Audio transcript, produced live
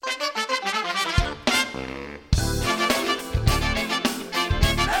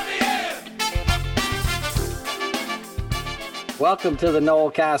Welcome to the Noel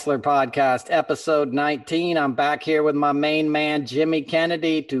Casler podcast, episode 19. I'm back here with my main man, Jimmy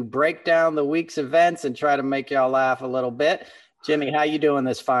Kennedy, to break down the week's events and try to make y'all laugh a little bit. Jimmy, how you doing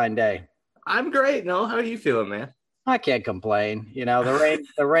this fine day? I'm great, Noel. How are you feeling, man? I can't complain. You know,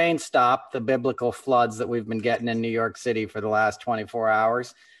 the rain stopped the biblical floods that we've been getting in New York City for the last 24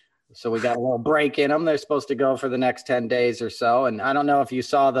 hours. So we got a little break in them. They're supposed to go for the next 10 days or so. And I don't know if you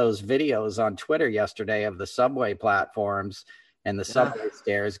saw those videos on Twitter yesterday of the subway platforms and the subway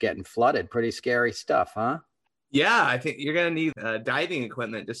stairs getting flooded. Pretty scary stuff, huh? Yeah, I think you're going to need diving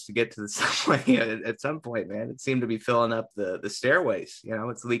equipment just to get to the subway at some point, man. It seemed to be filling up the stairways. You know,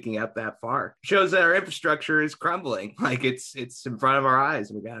 it's leaking up that far. Shows that our infrastructure is crumbling. Like it's in front of our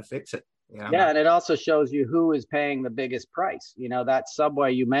eyes and we got to fix it. You know? Yeah, and it also shows you who is paying the biggest price. You know, that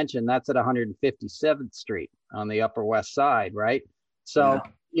subway you mentioned, that's at 157th Street on the Upper West Side, right? So,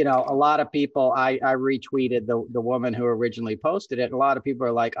 you know, a lot of people, I retweeted the woman who originally posted it. And a lot of people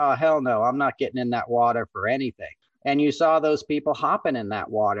are like, oh, hell no, I'm not getting in that water for anything. And you saw those people hopping in that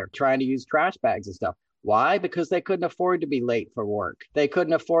water, trying to use trash bags and stuff. Why? Because they couldn't afford to be late for work. They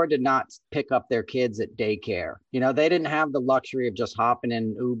couldn't afford to not pick up their kids at daycare. You know, they didn't have the luxury of just hopping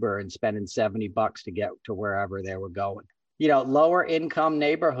in Uber and spending $70 to get to wherever they were going. You know, lower income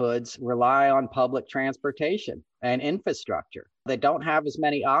neighborhoods rely on public transportation and infrastructure. They don't have as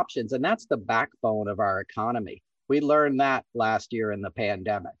many options. And that's the backbone of our economy. We learned that last year in the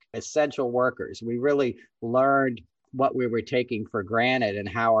pandemic. Essential workers, we really learned what we were taking for granted and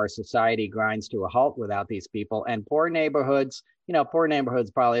how our society grinds to a halt without these people. And poor neighborhoods, you know, poor neighborhoods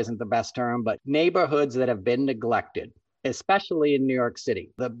probably isn't the best term, but neighborhoods that have been neglected, especially in New York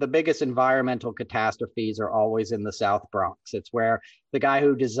City. The biggest environmental catastrophes are always in the South Bronx. It's where the guy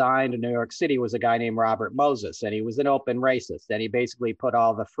who designed New York City was a guy named Robert Moses, and he was an open racist. And he basically put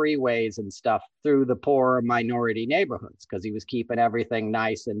all the freeways and stuff through the poor minority neighborhoods because he was keeping everything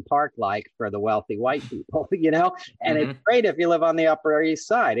nice and park-like for the wealthy white people, you know? And it's great if you live on the Upper East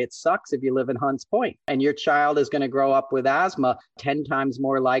Side. It sucks if you live in Hunts Point and your child is going to grow up with asthma 10 times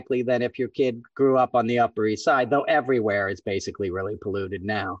more likely than if your kid grew up on the Upper East Side, though everywhere is basically really polluted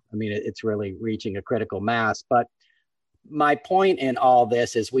now. I mean, it's really reaching a critical mass. But my point in all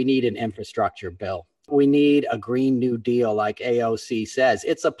this is we need an infrastructure bill. We need a Green New Deal, like AOC says.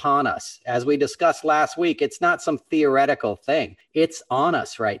 It's upon us. As we discussed last week, it's not some theoretical thing. It's on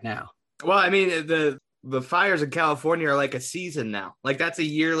us right now. Well, I mean, the fires in California are like a season now. Like that's a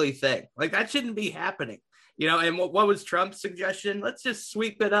yearly thing. Like that shouldn't be happening. You know, and what was Trump's suggestion? Let's just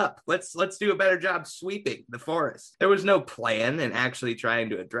sweep it up. Let's do a better job sweeping the forest. There was no plan in actually trying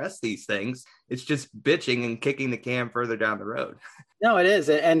to address these things. It's just bitching and kicking the can further down the road. No, it is.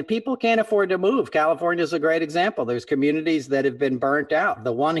 And people can't afford to move. California is a great example. There's communities that have been burnt out.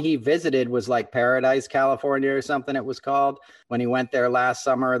 The one he visited was like Paradise, California or something it was called when he went there last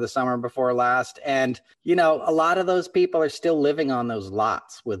summer or the summer before last. And, you know, a lot of those people are still living on those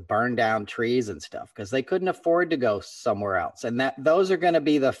lots with burned down trees and stuff because they couldn't afford to go somewhere else. And those are going to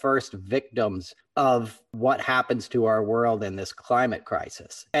be the first victims of what happens to our world in this climate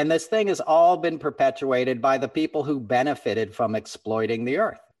crisis. And this thing has all been perpetuated by the people who benefited from exploiting the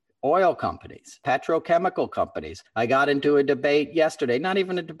earth. Oil companies, petrochemical companies. I got into a debate yesterday, not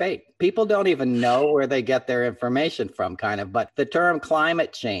even a debate. People don't even know where they get their information from, kind of. But the term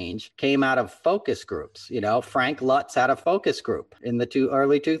climate change came out of focus groups. You know, Frank Lutz had a focus group in the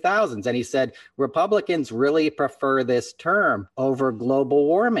early 2000s. And he said, Republicans really prefer this term over global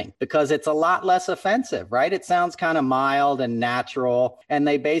warming because it's a lot less offensive, right? It sounds kind of mild and natural. And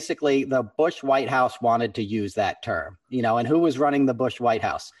they basically, the Bush White House wanted to use that term, you know, and who was running the Bush White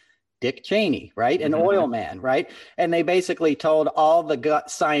House? Dick Cheney, right? An oil man, right? And they basically told all the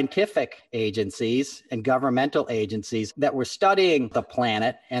scientific agencies and governmental agencies that were studying the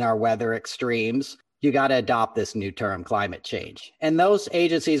planet and our weather extremes, you got to adopt this new term, climate change. And those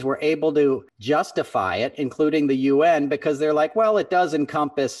agencies were able to justify it, including the UN, because they're like, well, it does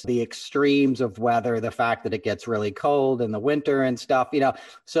encompass the extremes of weather, the fact that it gets really cold in the winter and stuff, you know.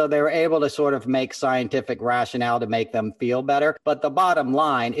 So they were able to sort of make scientific rationale to make them feel better. But the bottom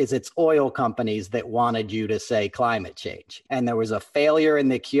line is it's oil companies that wanted you to say climate change. And there was a failure in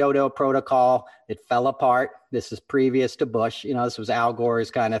the Kyoto Protocol. It fell apart. This is previous to Bush. You know, this was Al Gore's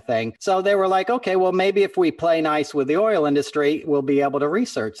kind of thing. So they were like, okay, well, maybe if we play nice with the oil industry, we'll be able to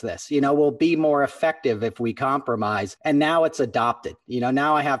research this. You know, we'll be more effective if we compromise. And now it's adopted. You know,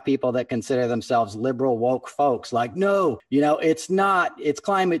 now I have people that consider themselves liberal woke folks like, no, you know, it's not. It's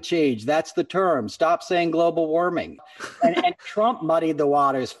climate change. That's the term. Stop saying global warming. And Trump muddied the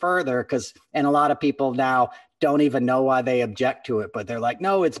waters further and a lot of people now don't even know why they object to it, but they're like,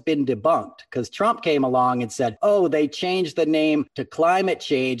 no, it's been debunked because Trump came along and said, oh, they changed the name to climate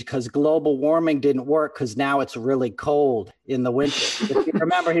change because global warming didn't work because now it's really cold in the winter. If you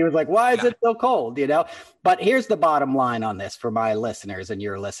remember, he was like, why is it so cold? But here's the bottom line on this for my listeners and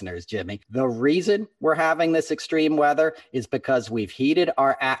your listeners, Jimmy. The reason we're having this extreme weather is because we've heated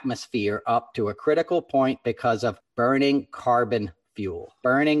our atmosphere up to a critical point because of burning carbon fuel,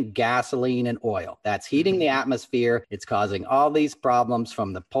 burning gasoline and oil. That's heating the atmosphere. It's causing all these problems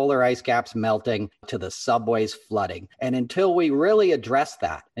from the polar ice caps melting to the subways flooding. And until we really address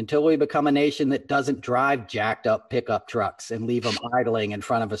that, until we become a nation that doesn't drive jacked up pickup trucks and leave them idling in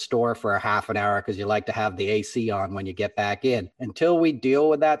front of a store for a half an hour because you like to have the AC on when you get back in, until we deal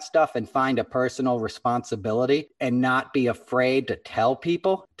with that stuff and find a personal responsibility and not be afraid to tell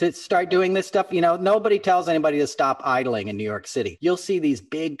people to start doing this stuff. Nobody tells anybody to stop idling in New York City. You'll see these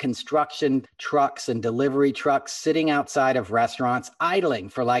big construction trucks and delivery trucks sitting outside of restaurants idling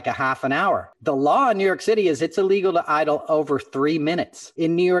for like a half an hour. The law in New York City is it's illegal to idle over 3 minutes.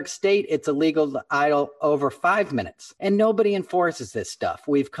 In New York State, it's illegal to idle over 5 minutes. And nobody enforces this stuff.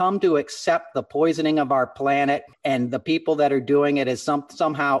 We've come to accept the poisoning of our planet, and the people that are doing it is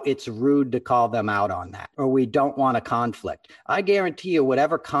somehow it's rude to call them out on that, or we don't want a conflict. I guarantee you,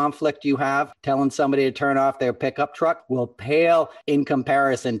 whatever conflict you have, telling somebody to turn off their pickup truck will pale in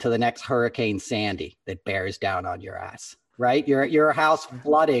comparison to the next Hurricane Sandy that bears down on your ass, right? Your house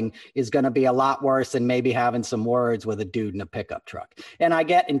flooding is going to be a lot worse than maybe having some words with a dude in a pickup truck. And I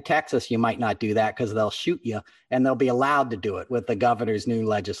get in Texas, you might not do that because they'll shoot you and they'll be allowed to do it with the governor's new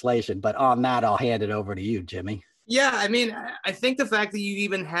legislation. But on that, I'll hand it over to you, Jimmy. Yeah, I mean, I think the fact that you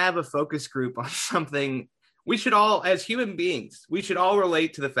even have a focus group on something, we should all, as human beings, we should all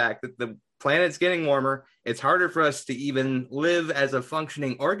relate to the fact that the planet's getting warmer. It's harder for us to even live as a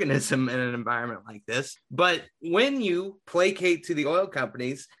functioning organism in an environment like this. But when you placate to the oil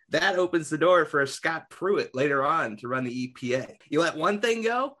companies, that opens the door for a Scott Pruitt later on to run the EPA. You let one thing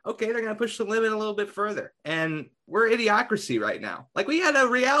go, okay, they're going to push the limit a little bit further. And we're idiocracy right now. Like, we had a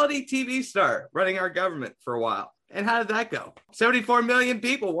reality TV star running our government for a while. And how did that go? 74 million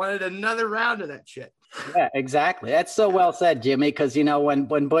people wanted another round of that shit. Yeah, exactly. That's so well said, Jimmy, because,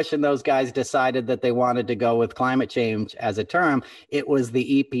 when Bush and those guys decided that they wanted to go with climate change as a term, it was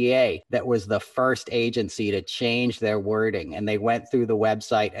the EPA that was the first agency to change their wording. And they went through the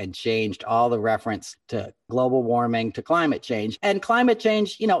website and changed all the reference to global warming to climate change. And climate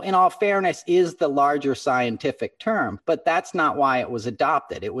change, in all fairness, is the larger scientific term, but that's not why it was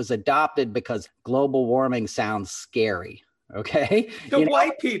adopted. It was adopted because global warming sounds scary. Okay. To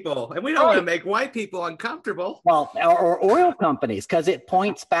white people. And we don't want to make white people uncomfortable. Well, or oil companies, because it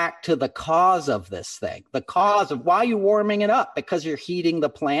points back to the cause of this thing, the cause of why you're warming it up, because you're heating the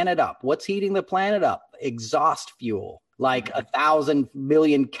planet up. What's heating the planet up? Exhaust fuel, like 1,000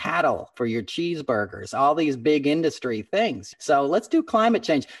 million cattle for your cheeseburgers, all these big industry things. So let's do climate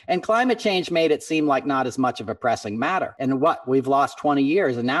change. And climate change made it seem like not as much of a pressing matter. And we've lost 20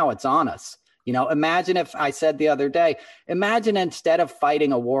 years and now it's on us. Imagine if I said the other day, imagine instead of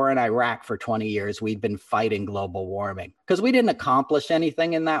fighting a war in Iraq for 20 years, we'd been fighting global warming because we didn't accomplish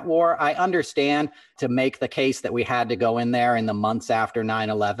anything in that war. I understand to make the case that we had to go in there in the months after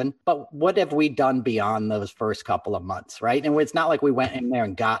 9/11. But what have we done beyond those first couple of months, right? And it's not like we went in there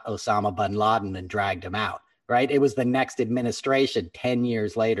and got Osama bin Laden and dragged him out. Right. It was the next administration 10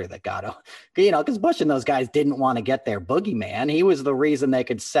 years later that got him, because Bush and those guys didn't want to get their boogeyman. He was the reason they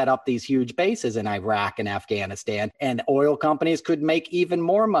could set up these huge bases in Iraq and Afghanistan, and oil companies could make even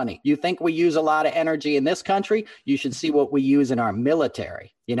more money. You think we use a lot of energy in this country? You should see what we use in our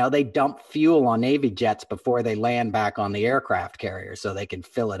military. They dump fuel on Navy jets before they land back on the aircraft carrier so they can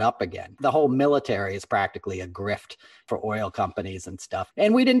fill it up again. The whole military is practically a grift for oil companies and stuff.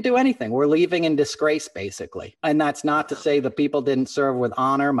 And we didn't do anything. We're leaving in disgrace, basically. And that's not to say the people didn't serve with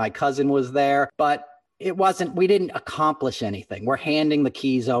honor. My cousin was there, but we didn't accomplish anything. We're handing the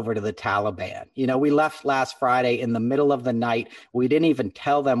keys over to the Taliban. We left last Friday in the middle of the night. We didn't even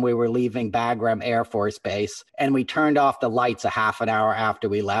tell them we were leaving Bagram Air Force Base. And we turned off the lights a half an hour after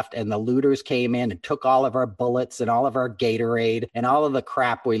we left. And the looters came in and took all of our bullets and all of our Gatorade and all of the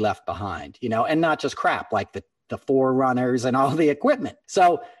crap we left behind, and not just crap, like the Forerunners and all the equipment.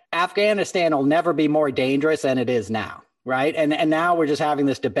 So Afghanistan will never be more dangerous than it is now. Right. And now we're just having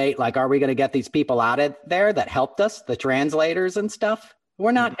this debate, like, are we going to get these people out of there that helped us, the translators and stuff?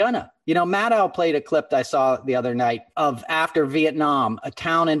 We're not gonna. Maddow played a clip I saw the other night of after Vietnam, a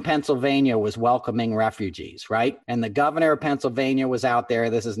town in Pennsylvania was welcoming refugees, right? And the governor of Pennsylvania was out there.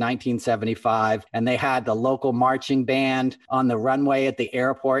 This is 1975. And they had the local marching band on the runway at the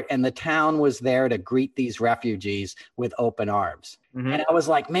airport. And the town was there to greet these refugees with open arms. Mm-hmm. And I was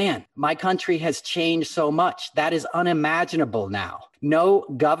like, man, my country has changed so much. That is unimaginable now. No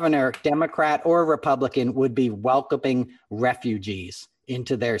governor, Democrat or Republican, would be welcoming refugees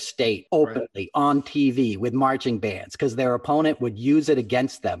into their state openly on TV with marching bands because their opponent would use it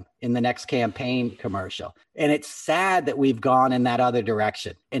against them in the next campaign commercial. And it's sad that we've gone in that other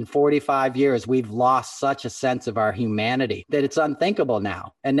direction. In 45 years, we've lost such a sense of our humanity that it's unthinkable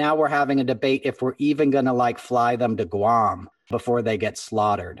now. And now we're having a debate if we're even going to fly them to Guam before they get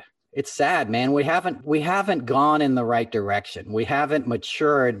slaughtered. It's sad, man. We haven't gone in the right direction. We haven't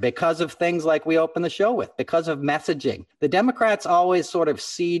matured because of things like we opened the show with, because of messaging. The Democrats always sort of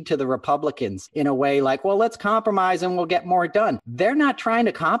cede to the Republicans in a way like, well, let's compromise and we'll get more done. They're not trying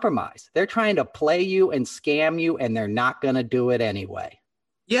to compromise. They're trying to play you and scam you, and they're not going to do it anyway.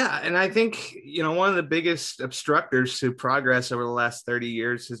 Yeah. And I think, one of the biggest obstructors to progress over the last 30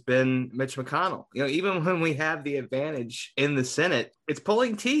 years has been Mitch McConnell. Even when we have the advantage in the Senate, it's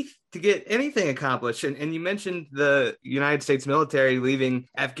pulling teeth to get anything accomplished. And you mentioned the United States military leaving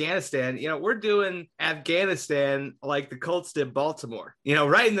Afghanistan. We're doing Afghanistan like the Colts did Baltimore.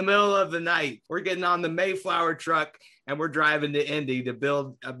 Right in the middle of the night, we're getting on the Mayflower truck and we're driving to Indy to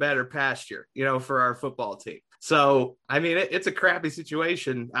build a better pasture, for our football team. So, it's a crappy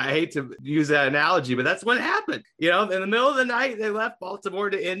situation. I hate to use that analogy, but that's what happened. In the middle of the night, they left Baltimore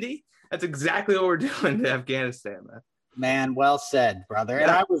to Indy. That's exactly what we're doing to Afghanistan, man. Man, well said, brother. Yeah.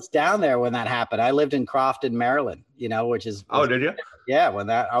 And I was down there when that happened. I lived in Crofton, Maryland, which is... Oh, did you? Yeah,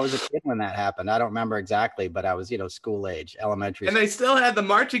 I was a kid when that happened. I don't remember exactly, but I was, school age, elementary. And they still had the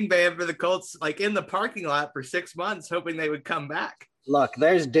marching band for the Colts, in the parking lot for 6 months, hoping they would come back. Look,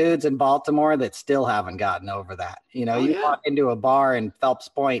 there's dudes in Baltimore that still haven't gotten over that. Walk into a bar in Phelps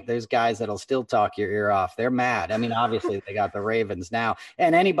Point, there's guys that'll still talk your ear off. They're mad. Obviously they got the Ravens now.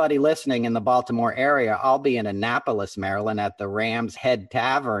 And anybody listening in the Baltimore area, I'll be in Annapolis, Maryland at the Rams Head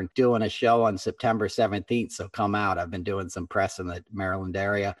Tavern doing a show on September 17th. So come out. I've been doing some press in the Maryland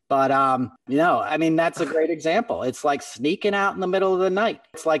area. But, that's a great example. It's like sneaking out in the middle of the night.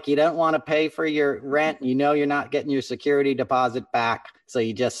 It's like you don't want to pay for your rent. You're not getting your security deposit back. So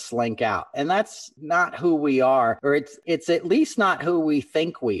you just slink out. And that's not who we are, or it's at least not who we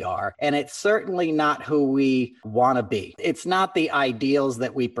think we are. And it's certainly not who we want to be. It's not the ideals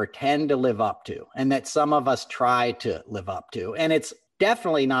that we pretend to live up to and that some of us try to live up to. And it's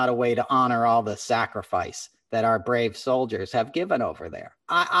definitely not a way to honor all the sacrifice that our brave soldiers have given over there.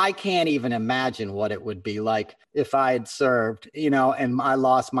 I can't even imagine what it would be like if I had served, and I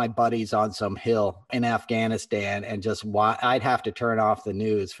lost my buddies on some hill in Afghanistan and I'd have to turn off the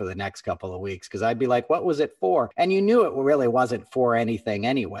news for the next couple of weeks because I'd be like, what was it for? And you knew it really wasn't for anything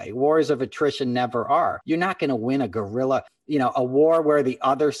anyway. Wars of attrition never are. You're not going to win a guerrilla, a war where the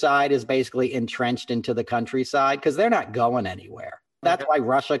other side is basically entrenched into the countryside because they're not going anywhere. That's why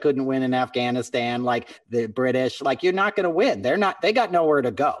Russia couldn't win in Afghanistan, like the British. You're not going to win. They got nowhere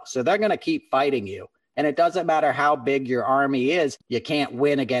to go. So they're going to keep fighting you. And it doesn't matter how big your army is, you can't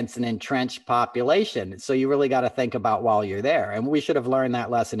win against an entrenched population. So you really got to think about while you're there. And we should have learned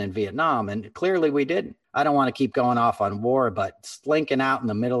that lesson in Vietnam. And clearly we didn't. I don't want to keep going off on war, but slinking out in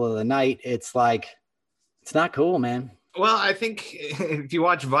the middle of the night, it's not cool, man. Well, I think if you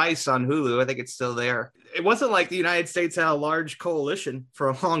watch Vice on Hulu, I think it's still there. It wasn't like the United States had a large coalition for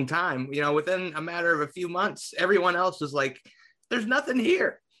a long time. Within a matter of a few months, everyone else was like, there's nothing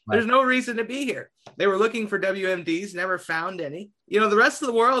here. Right. There's no reason to be here. They were looking for WMDs, never found any. The rest of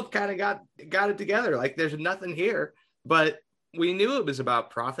the world kind of got it together. There's nothing here. But we knew it was about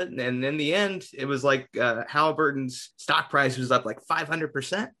profit. And in the end, it was like Halliburton's stock price was up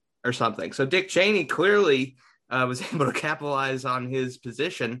 500% or something. So Dick Cheney clearly was able to capitalize on his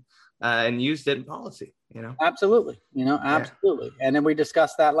position and used it in policy, Absolutely. Absolutely. Yeah. And then we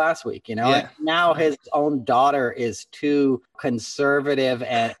discussed that last week, and now his own daughter is too conservative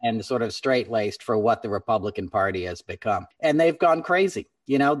and sort of straight-laced for what the Republican Party has become. And they've gone crazy.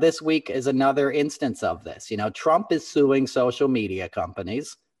 This week is another instance of this. Trump is suing social media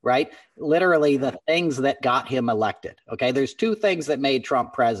companies, right? Literally the things that got him elected. Okay. There's two things that made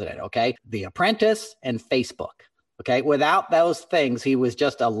Trump president. Okay. The Apprentice and Facebook. Okay. Without those things, he was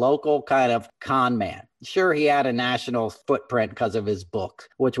just a local kind of con man. Sure, he had a national footprint because of his book,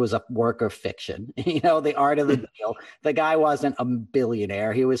 which was a work of fiction. The art of the deal. The guy wasn't a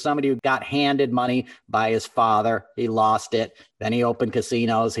billionaire. He was somebody who got handed money by his father. He lost it. Then he opened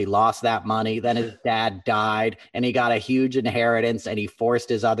casinos. He lost that money. Then his dad died and he got a huge inheritance and he forced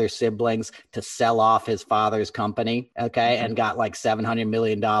his other siblings to sell off his father's company. Okay. And got like $700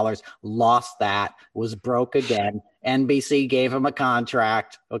 million, lost that, was broke again. NBC gave him a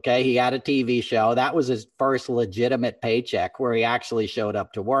contract. Okay. He had a TV show. That was his first legitimate paycheck where he actually showed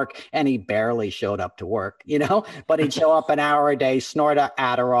up to work, and he barely showed up to work, but he'd show up an hour a day, snort a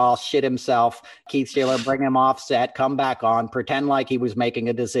Adderall, shit himself. Keith Schiller, bring him off set, come back on, pretend like he was making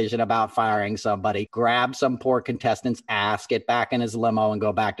a decision about firing somebody, grab some poor contestant's ass, get back in his limo and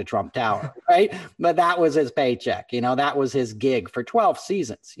go back to Trump Tower. Right. But that was his paycheck. That was his gig for 12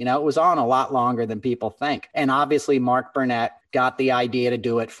 seasons. It was on a lot longer than people think. And obviously, Mark Burnett got the idea to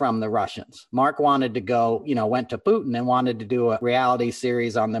do it from the Russians. Mark wanted to go, went to Putin and wanted to do a reality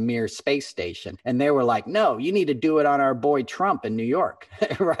series on the Mir space station. And they were like, no, you need to do it on our boy Trump in New York.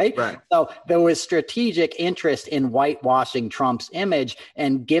 Right? So there was strategic interest in whitewashing Trump's image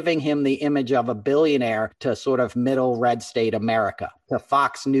and giving him the image of a billionaire to sort of middle red state America, to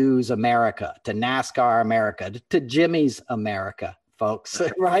Fox News America, to NASCAR America, to Jimmy's America. Folks,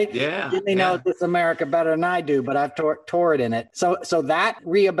 right? Yeah. Jimmy knows this America better than I do, but I've toured in it. So that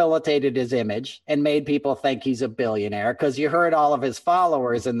rehabilitated his image and made people think he's a billionaire, because you heard all of his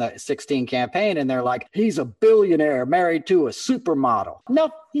followers in the 16 campaign and they're like, he's a billionaire married to a supermodel.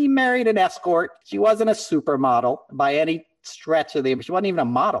 No, he married an escort. She wasn't a supermodel by any stretch of the, she wasn't even a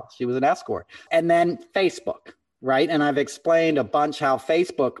model. She was an escort. And then Facebook. Right. And I've explained a bunch how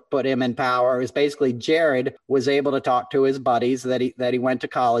Facebook put him in power. It was basically Jared was able to talk to his buddies that he went to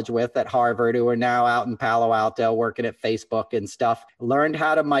college with at Harvard, who are now out in Palo Alto working at Facebook and stuff, learned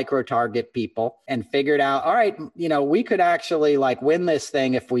how to micro target people and figured out, all right, we could actually like win this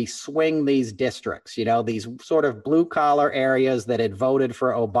thing if we swing these districts, these sort of blue collar areas that had voted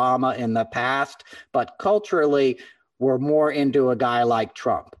for Obama in the past, but culturally were more into a guy like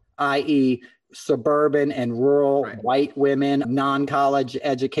Trump, i.e., suburban and rural white women, non-college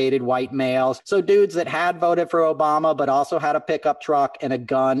educated white males. So dudes that had voted for Obama, but also had a pickup truck and a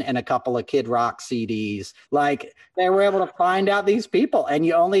gun and a couple of Kid Rock CDs. Like they were able to find out these people, and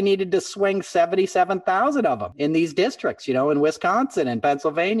you only needed to swing 77,000 of them in these districts, in Wisconsin and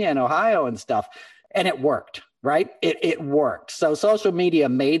Pennsylvania and Ohio and stuff. And it worked. Right? It worked. So social media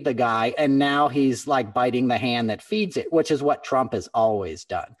made the guy, and now he's like biting the hand that feeds it, which is what Trump has always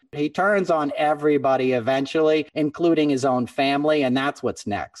done. He turns on everybody eventually, including his own family. And that's what's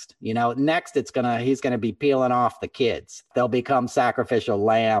next. Next he's going to be peeling off the kids. They'll become sacrificial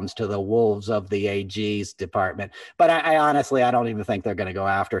lambs to the wolves of the AG's department. But I honestly, I don't even think they're going to go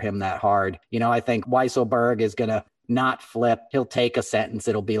after him that hard. I think Weisselberg is going to not flip. He'll take a sentence.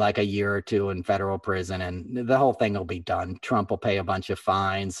 It'll be like a year or two in federal prison and the whole thing will be done. Trump will pay a bunch of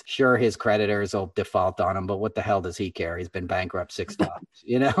fines. Sure, his creditors will default on him, but what the hell does he care? He's been bankrupt 6 times,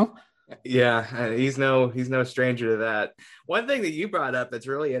 Yeah, he's no stranger to that. One thing that you brought up that's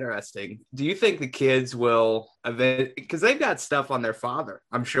really interesting. Do you think the kids will, because they've got stuff on their father,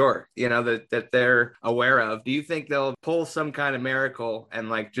 I'm sure, that they're aware of. Do you think they'll pull some kind of miracle and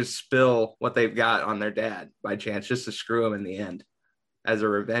like just spill what they've got on their dad by chance, just to screw him in the end as a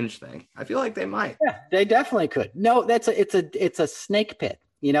revenge thing? I feel like they might. Yeah, they definitely could. No, it's a snake pit.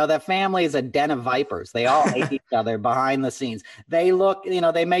 The family is a den of vipers. They all hate each other behind the scenes. They look,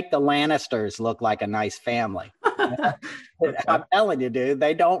 they make the Lannisters look like a nice family. I'm telling you, dude,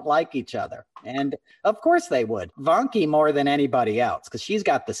 they don't like each other. And of course they would. Vanki more than anybody else, because she's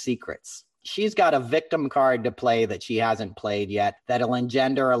got the secrets. She's got a victim card to play that she hasn't played yet that'll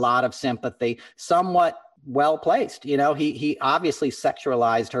engender a lot of sympathy, somewhat well placed. He obviously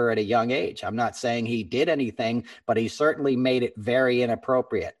sexualized her at a young age. I'm not saying he did anything, but he certainly made it very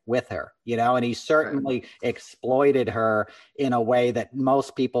inappropriate with her, and he certainly exploited her in a way that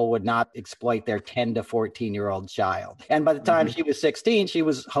most people would not exploit their 10 to 14-year-old child. And by the time she was 16, she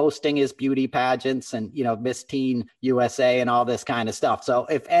was hosting his beauty pageants and, Miss Teen USA and all this kind of stuff. So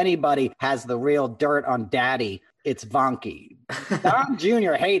if anybody has the real dirt on daddy, it's Vanki. Don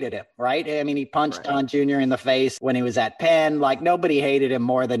Jr. hated him, right? I mean, he punched Don Jr. in the face when he was at Penn. Like, nobody hated him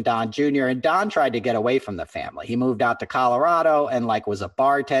more than Don Jr. And Don tried to get away from the family. He moved out to Colorado and was a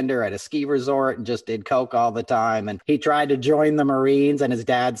bartender at a ski resort and just did coke all the time. And he tried to join the Marines, and his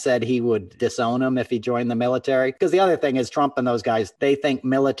dad said he would disown him if he joined the military. Because the other thing is, Trump and those guys, they think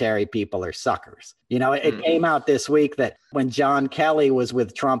military people are suckers. It came out this week that when John Kelly was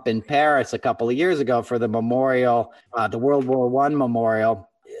with Trump in Paris a couple of years ago for the memorial, the World War I memorial,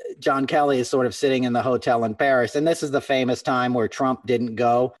 John Kelly is sort of sitting in the hotel in Paris. And this is the famous time where Trump didn't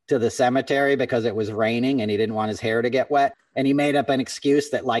go to the cemetery because it was raining and he didn't want his hair to get wet. And he made up an excuse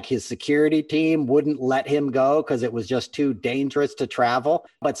that like his security team wouldn't let him go because it was just too dangerous to travel.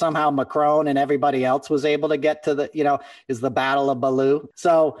 But somehow Macron and everybody else was able to get to is the Battle of Baloo.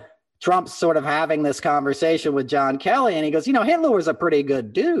 So Trump's sort of having this conversation with John Kelly, and he goes, Hitler was a pretty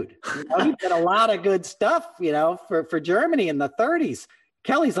good dude. He did a lot of good stuff, for Germany in the 30s.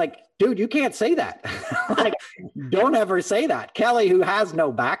 Kelly's like, dude, you can't say that. Like, don't ever say that. Kelly, who has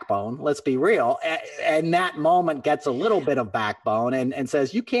no backbone, let's be real, and that moment gets a little bit of backbone and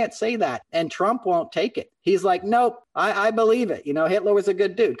says, you can't say that. And Trump won't take it. He's like, nope, I believe it. Hitler was a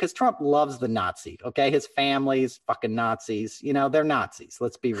good dude because Trump loves the Nazi. Okay. His family's fucking Nazis. They're Nazis.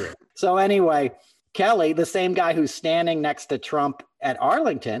 Let's be real. So anyway, Kelly, the same guy who's standing next to Trump at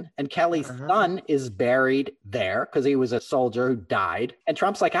Arlington, and Kelly's son is buried there because he was a soldier who died. And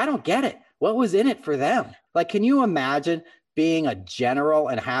Trump's like, I don't get it. What was in it for them? Like, can you imagine being a general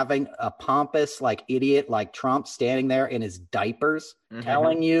and having a pompous, like, idiot like Trump standing there in his diapers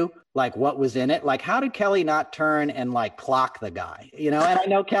telling you, like, what was in it? Like, how did Kelly not turn and, like, clock the guy? And I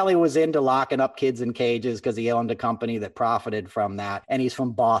know Kelly was into locking up kids in cages because he owned a company that profited from that. And he's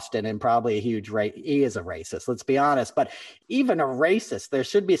from Boston and probably a huge he is a racist, let's be honest. But even a racist, there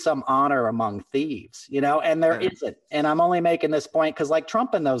should be some honor among thieves, and there isn't. And I'm only making this point because, like,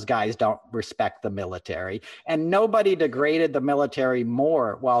 Trump and those guys don't respect the military. And nobody degraded the military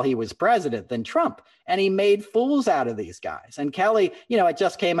more while he was president than Trump. And he made fools out of these guys. And Kelly, it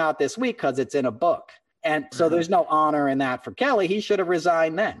just came out this week because it's in a book. And so there's no honor in that for Kelly. He should have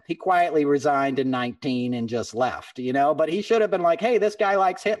resigned then. He quietly resigned in 19 and just left, but he should have been like, hey, this guy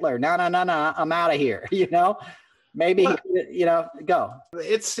likes Hitler. No, I'm out of here, Maybe, go.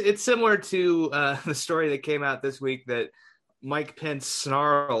 It's similar to the story that came out this week that Mike Pence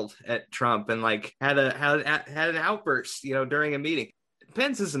snarled at Trump and like had an outburst, during a meeting.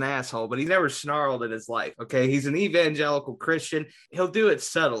 Pence is an asshole, but he never snarled in his life. Okay. He's an evangelical Christian. He'll do it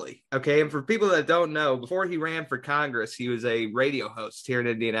subtly. Okay. And for people that don't know, before he ran for Congress, he was a radio host here in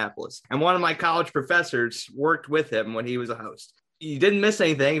Indianapolis. And one of my college professors worked with him when he was a host. You didn't miss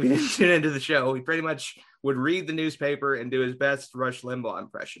anything if you didn't tune into the show. He pretty much would read the newspaper and do his best Rush Limbaugh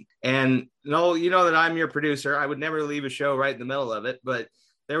impression. And no, you know that I'm your producer. I would never leave a show right in the middle of it. But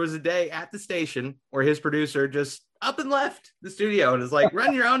there was a day at the station where his producer just up and left the studio and is like,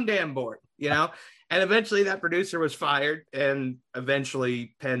 run your own damn board, And eventually that producer was fired, and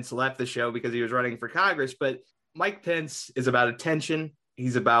eventually Pence left the show because he was running for Congress. But Mike Pence is about attention.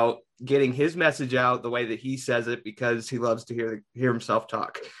 He's about getting his message out the way that he says it because he loves to hear himself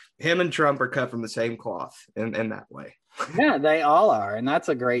talk. Him and Trump are cut from the same cloth in that way. Yeah, they all are. And that's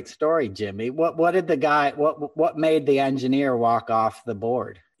a great story, Jimmy. What did the guy, what made the engineer walk off the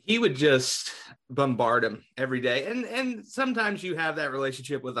board? He would just bombard him every day. And sometimes you have that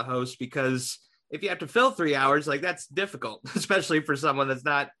relationship with a host because if you have to fill 3 hours, like that's difficult, especially for someone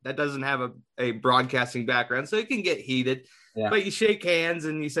that doesn't have a broadcasting background. So it can get heated, but you shake hands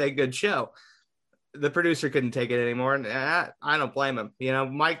and you say, good show. The producer couldn't take it anymore. And I don't blame him.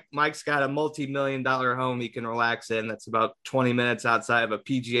 Mike's got a multi-million-dollar home he can relax in. That's about 20 minutes outside of a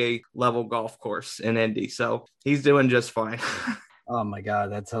PGA level golf course in Indy. So he's doing just fine. Oh my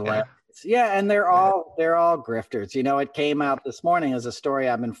God, that's hilarious. Yeah, and they're all grifters. It came out this morning as a story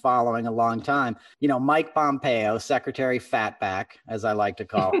I've been following a long time. Mike Pompeo, Secretary Fatback, as I like to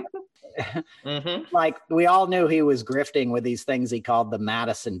call him. Like, we all knew he was grifting with these things he called the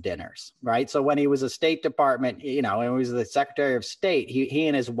Madison dinners, right? So when he was a State Department, and he was the Secretary of State, he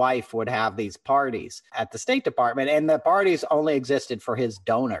and his wife would have these parties at the State Department, and the parties only existed for his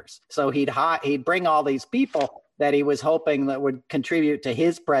donors. So he'd bring all these people that he was hoping that would contribute to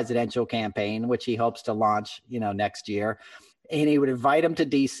his presidential campaign, which he hopes to launch, next year. And he would invite them to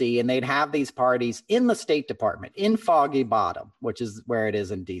DC, and they'd have these parties in the State Department in Foggy Bottom, which is where it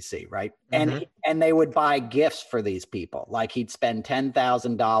is in DC, right? And they would buy gifts for these people. Like, he'd spend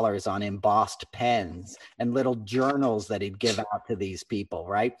 $10,000 on embossed pens and little journals that he'd give out to these people,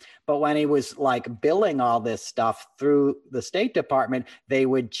 right? But when he was like billing all this stuff through the State Department, they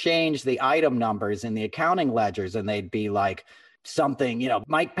would change the item numbers in the accounting ledgers, and they'd be like, something,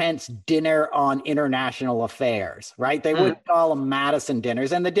 Mike Pence dinner on international affairs, right? They wouldn't call them Madison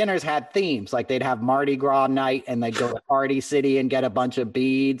dinners. And the dinners had themes, like they'd have Mardi Gras night and they'd go to Party City and get a bunch of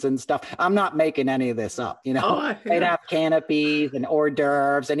beads and stuff. I'm not making any of this up, They'd have canopies and hors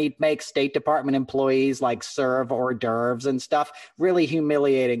d'oeuvres, and he'd make State Department employees like serve hors d'oeuvres and stuff, really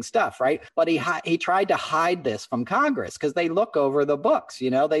humiliating stuff, right? But he tried to hide this from Congress because they look over the books,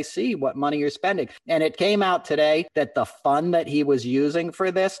 they see what money you're spending. And it came out today that the fund that he was using for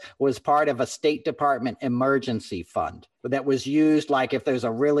this was part of a State Department emergency fund that was used like if there's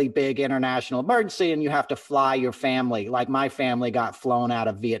a really big international emergency and you have to fly your family, like my family got flown out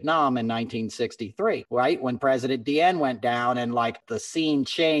of Vietnam in 1963, right? When President Dien went down and like the scene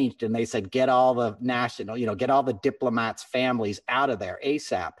changed and they said, get all the get all the diplomats' families out of there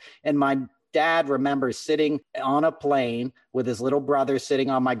ASAP. And my dad remembers sitting on a plane with his little brother sitting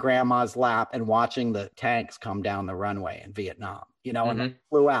on my grandma's lap and watching the tanks come down the runway in Vietnam, and they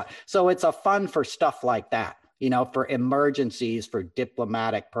flew out. So it's a fund for stuff like that, for emergencies, for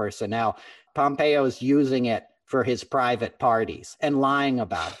diplomatic personnel. Pompeo's using it for his private parties and lying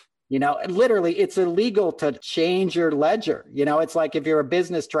about it. Literally, it's illegal to change your ledger. It's like if you're a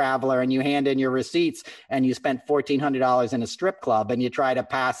business traveler and you hand in your receipts and you spent $1,400 in a strip club and you try to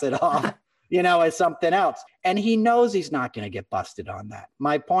pass it off as something else. And he knows he's not going to get busted on that.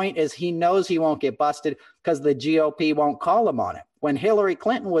 My point is he knows he won't get busted because the GOP won't call him on it. When Hillary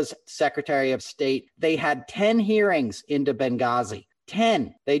Clinton was Secretary of State, they had 10 hearings into Benghazi.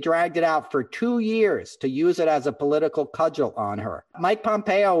 10. They dragged it out for 2 years to use it as a political cudgel on her. Mike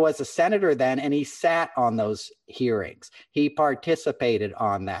Pompeo was a senator then, and he sat on those hearings. He participated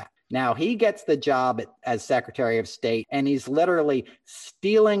on that. Now he gets the job as Secretary of State, and he's literally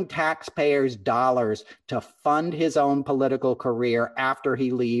stealing taxpayers' dollars to fund his own political career after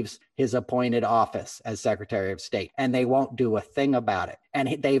he leaves his appointed office as Secretary of State. And they won't do a thing about it.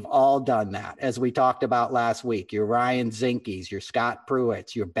 And they've all done that, as we talked about last week. Your Ryan Zinke's, your Scott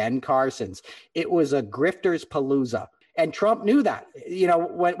Pruitt's, your Ben Carson's. It was a grifter's palooza. And Trump knew that.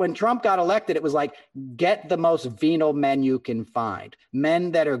 When Trump got elected, it was like, get the most venal men you can find,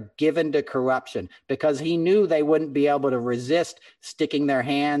 men that are given to corruption, because he knew they wouldn't be able to resist sticking their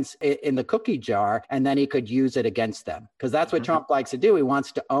hands in the cookie jar, and then he could use it against them. Because that's what Trump likes to do. He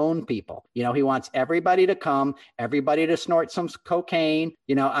wants to own people. He wants everybody to come, everybody to snort some cocaine.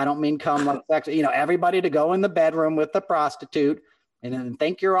 I don't mean come like sex, everybody to go in the bedroom with the prostitute and then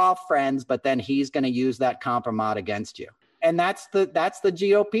think you're all friends, but then he's going to use that compromise against you. And that's the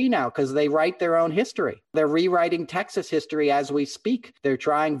GOP now, because they write their own history. They're rewriting Texas history as we speak. They're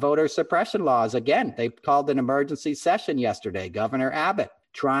trying voter suppression laws. Again, they called an emergency session yesterday, Governor Abbott,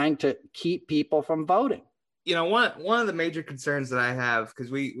 trying to keep people from voting. One of the major concerns that I have,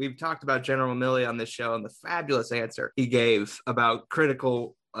 because we've talked about General Milley on this show and the fabulous answer he gave about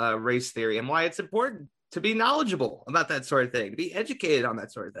critical race theory and why it's important to be knowledgeable about that sort of thing, to be educated on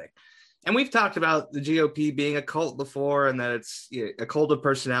that sort of thing. And we've talked about the GOP being a cult before, and that it's a cult of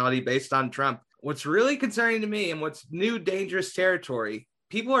personality based on Trump. What's really concerning to me, and what's new dangerous territory,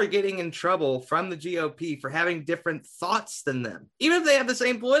 people are getting in trouble from the GOP for having different thoughts than them, even if they have the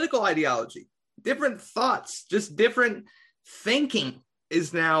same political ideology. Different thoughts, just different thinking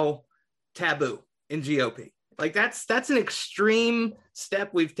is now taboo in GOP. Like that's an extreme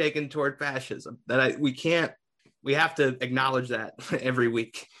step we've taken toward fascism that we have to acknowledge that every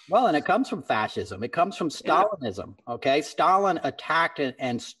week. Well, and it comes from fascism. It comes from Stalinism. Okay. Stalin attacked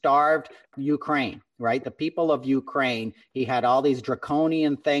and starved Ukraine, right? The people of Ukraine, he had all these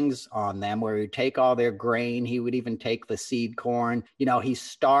draconian things on them where he would take all their grain. He would even take the seed corn. He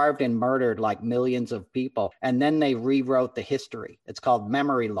starved and murdered like millions of people. And then they rewrote the history. It's called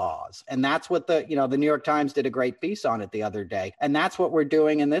memory laws. And that's what the New York Times did a great piece on it the other day. And that's what we're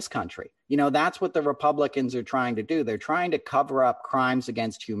doing in this country. That's what the Republicans are trying to do. They're trying to cover up crimes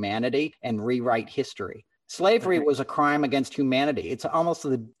against humanity and rewrite history. Slavery was a crime against humanity. It's almost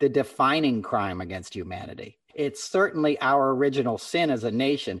the defining crime against humanity. It's certainly our original sin as a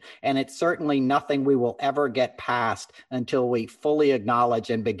nation, and it's certainly nothing we will ever get past until we fully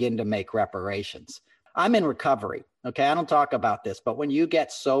acknowledge and begin to make reparations. I'm in recovery. Okay, I don't talk about this, but when you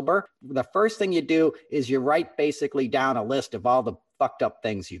get sober, the first thing you do is you write basically down a list of all the fucked up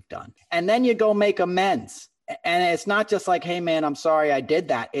things you've done. And then you go make amends. And it's not just like, hey, man, I'm sorry I did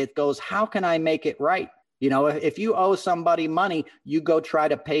that. It goes, how can I make it right? If you owe somebody money, you go try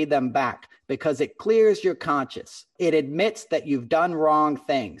to pay them back because it clears your conscience. It admits that you've done wrong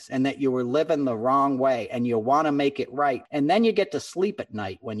things and that you were living the wrong way and you want to make it right. And then you get to sleep at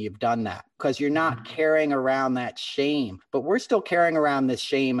night when you've done that because you're not carrying around that shame. But we're still carrying around this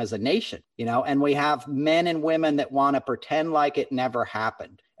shame as a nation, and we have men and women that want to pretend like it never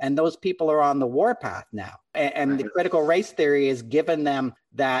happened. And those people are on the warpath now. And the critical race theory has given them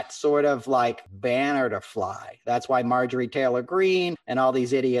that sort of like banner to fly. That's why Marjorie Taylor Greene and all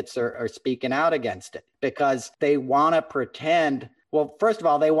these idiots are speaking out against it, because they want to pretend. Well, first of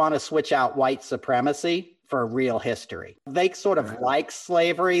all, they want to switch out white supremacy for real history. They sort of like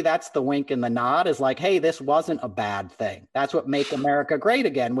slavery. That's the wink and the nod, is like, hey, this wasn't a bad thing. That's what Make America Great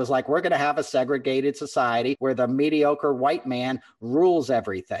Again was like. We're going to have a segregated society where the mediocre white man rules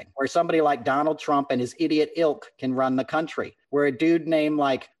everything, where somebody like Donald Trump and his idiot ilk can run the country, where a dude named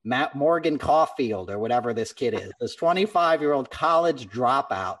like Matt Morgan Caulfield or whatever this kid is, this 25-year-old college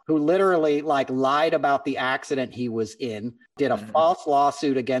dropout who literally like lied about the accident he was in, did a false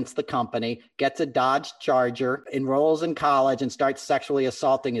lawsuit against the company, gets a Dodge Charger, enrolls in college and starts sexually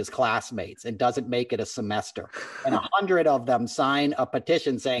assaulting his classmates and doesn't make it a semester. And 100 of them sign a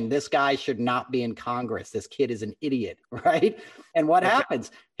petition saying this guy should not be in Congress. This kid is an idiot, right? And what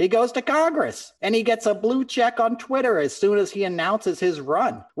happens? He goes to Congress and he gets a blue check on Twitter as soon as he announces his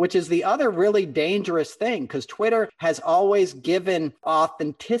run, which is the other really dangerous thing, because Twitter has always given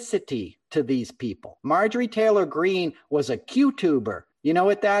authenticity to these people. Marjorie Taylor Greene was a QTuber. You know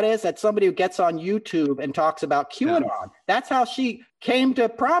what that is? That's somebody who gets on YouTube and talks about QAnon. Yeah. That's how she came to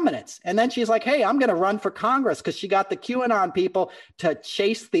prominence. And then she's like, hey, I'm going to run for Congress, because she got the QAnon people to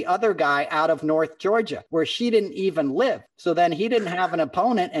chase the other guy out of North Georgia, where she didn't even live. So then he didn't have an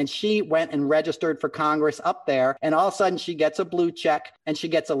opponent, and she went and registered for Congress up there. And all of a sudden she gets a blue check and she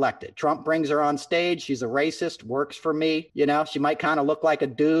gets elected. Trump brings her on stage. She's a racist, works for me. You know, she might kind of look like a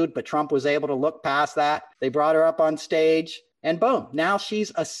dude, but Trump was able to look past that. They brought her up on stage. And boom, now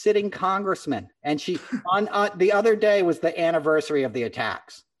she's a sitting congressman. And she, on the other day was the anniversary of the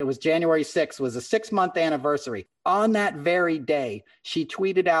attacks. It was January 6th, was a 6-month anniversary. On that very day, she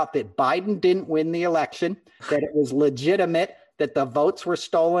tweeted out that Biden didn't win the election, that it was legitimate, that the votes were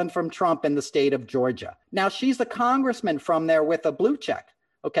stolen from Trump in the state of Georgia. Now, she's a congressman from there with a blue check.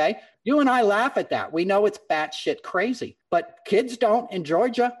 Okay. You and I laugh at that. We know it's batshit crazy, but kids don't in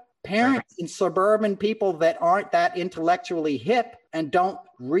Georgia. Parents and suburban people that aren't that intellectually hip and don't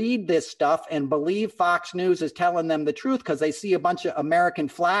read this stuff and believe Fox News is telling them the truth because they see a bunch of American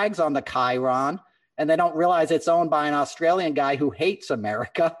flags on the Chiron and they don't realize it's owned by an Australian guy who hates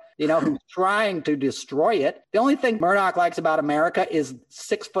America, you know, who's trying to destroy it. The only thing Murdoch likes about America is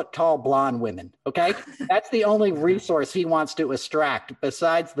 6-foot-tall blonde women, okay? That's the only resource he wants to extract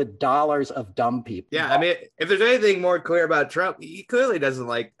besides the dollars of dumb people. Yeah, I mean, if there's anything more clear about Trump, he clearly doesn't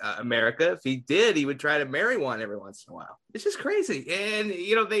like America. If he did, he would try to marry one every once in a while. It's just crazy. And,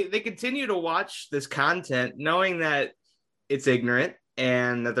 you know, they continue to watch this content knowing that it's ignorant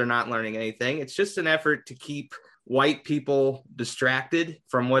and that they're not learning anything. It's just an effort to keep white people distracted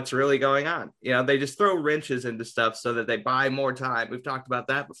from what's really going on. You know, they just throw wrenches into stuff so that they buy more time. We've talked about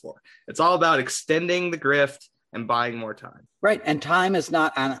that before. It's all about extending the grift and buying more time. Right. And time is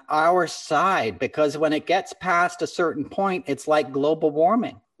not on our side, because when it gets past a certain point, it's like global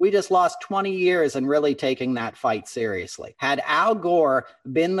warming. We just lost 20 years in really taking that fight seriously. Had Al Gore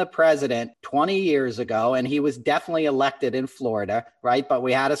been the president 20 years ago, and he was definitely elected in Florida, right? But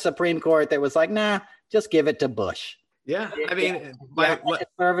we had a Supreme Court that was like, nah, just give it to Bush. Yeah, I mean,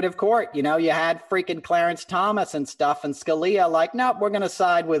 conservative court, you know, you had freaking Clarence Thomas and stuff and Scalia like, nope, we're going to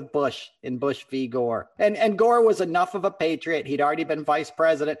side with Bush in Bush v. Gore. And Gore was enough of a patriot. He'd already been vice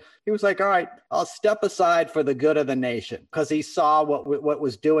president. He was like, all right, I'll step aside for the good of the nation, because he saw what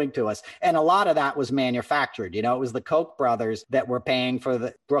was doing to us. And a lot of that was manufactured. You know, it was the Koch brothers that were paying for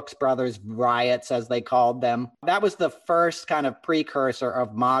the Brooks Brothers riots, as they called them. That was the first kind of precursor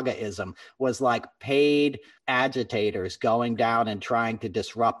of MAGAism, was like paid agitators going down and trying to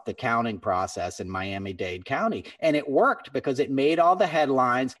disrupt the counting process in Miami-Dade County. And it worked because it made all the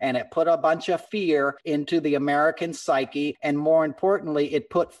headlines and it put a bunch of fear into the American psyche. And more importantly, it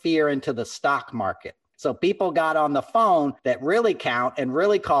put fear into the stock market. So people got on the phone that really count and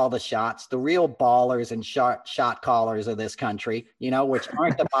really call the shots, the real ballers and shot callers of this country, you know, which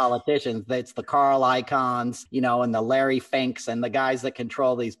aren't the politicians. It's the Carl Icahns, you know, and the Larry Finks and the guys that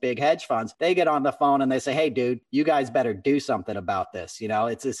control these big hedge funds. They get on the phone and they say, hey, dude, you guys better do something about this. You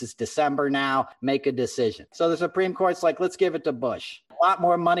know, this is December now. Make a decision. So the Supreme Court's like, let's give it to Bush. A lot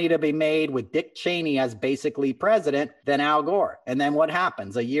more money to be made with Dick Cheney as basically president than Al Gore. And then what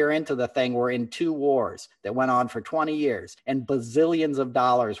happens? A year into the thing, we're in 2 wars that went on for 20 years, and bazillions of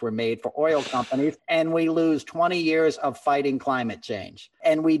dollars were made for oil companies. And we lose 20 years of fighting climate change.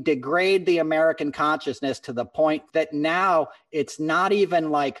 And we degrade the American consciousness to the point that now it's not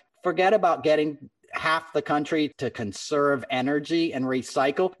even like, forget about getting half the country to conserve energy and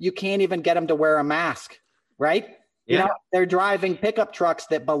recycle. You can't even get them to wear a mask, right? You know, they're driving pickup trucks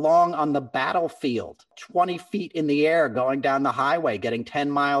that belong on the battlefield, 20 feet in the air, going down the highway, getting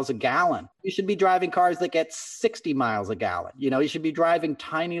 10 miles a gallon. You should be driving cars that get 60 miles a gallon. You know, you should be driving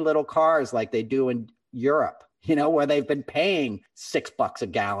tiny little cars like they do in Europe. where they've been paying $6 a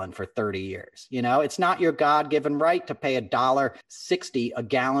gallon for 30 years. It's not your God-given right to pay $1.60 a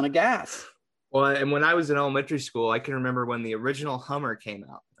gallon of gas. Well, and when I was in elementary school, I can remember when the original Hummer came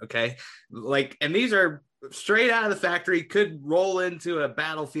out. Okay. And these are straight out of the factory, could roll into a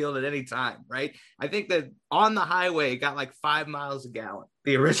battlefield at any time, right? I think that on the highway, it got like 5 miles a gallon,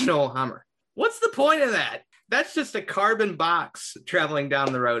 the original Hummer. What's the point of that? That's just a carbon box traveling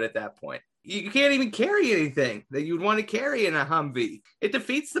down the road at that point. You can't even carry anything that you'd want to carry in a Humvee. It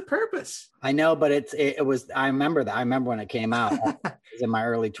defeats the purpose. I know, but it was, I remember that. I remember when it came out. I was in my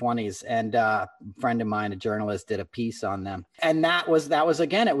early 20s, and a friend of mine, a journalist, did a piece on them. And that was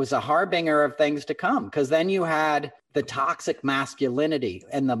again, it was a harbinger of things to come, because then you had the toxic masculinity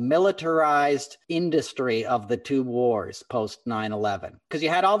and the militarized industry of the two wars post 9/11, because you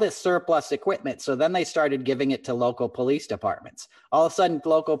had all this surplus equipment. So then they started giving it to local police departments. All of a sudden,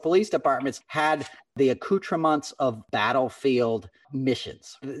 local police departments had the accoutrements of battlefield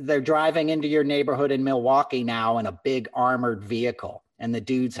missions. They're driving into your neighborhood in Milwaukee now in a big armored vehicle. And the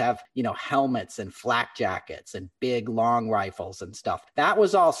dudes have, helmets and flak jackets and big long rifles and stuff. That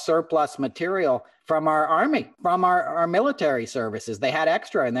was all surplus material from our army, from our military services. They had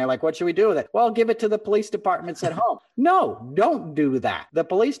extra, and they're like, what should we do with it? Well, give it to the police departments at home. No, don't do that. The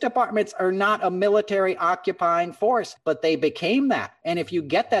police departments are not a military occupying force, but they became that. And if you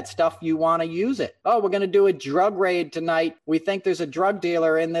get that stuff, you want to use it. Oh, we're going to do a drug raid tonight. We think there's a drug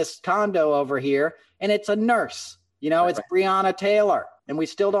dealer in this condo over here, and it's a nurse. It's Breonna Taylor, and we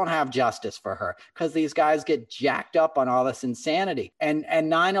still don't have justice for her because these guys get jacked up on all this insanity. And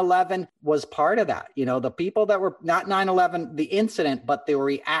 9/11 was part of that. The people that were not 9/11, the incident, but the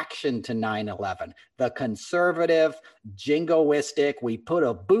reaction to 9/11, the conservative, jingoistic, we put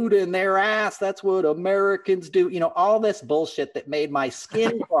a boot in their ass. That's what Americans do. All this bullshit that made my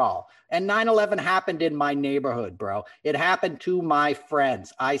skin crawl. And 9/11 happened in my neighborhood, bro. It happened to my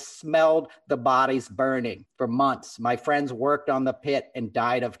friends. I smelled the bodies burning for months. My friends worked on the pit and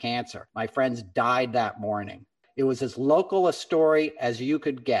died of cancer. My friends died that morning. It was as local a story as you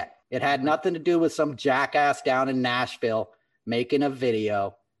could get. It had nothing to do with some jackass down in Nashville making a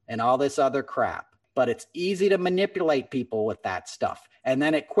video and all this other crap. But it's easy to manipulate people with that stuff. And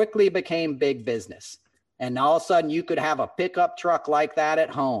then it quickly became big business. And all of a sudden you could have a pickup truck like that at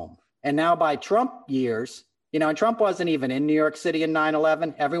home. And now by Trump years, and Trump wasn't even in New York City in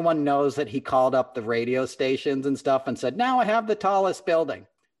 9/11. Everyone knows that he called up the radio stations and stuff and said, now I have the tallest building.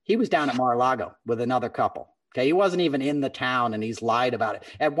 He was down at Mar-a-Lago with another couple. Okay, he wasn't even in the town, and he's lied about it.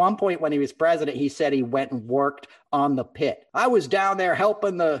 At one point when he was president, he said he went and worked on the pit. I was down there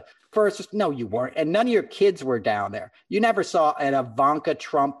helping the first. No, you weren't. And none of your kids were down there. You never saw an Ivanka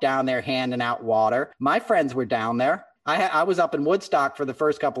Trump down there handing out water. My friends were down there. I was up in Woodstock for the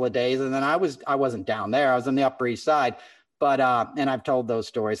first couple of days, and then I wasn't down there. I was on the Upper East Side. But, and I've told those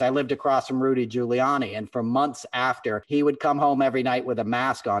stories. I lived across from Rudy Giuliani, and for months after, he would come home every night with a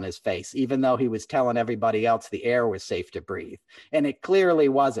mask on his face, even though he was telling everybody else the air was safe to breathe. And it clearly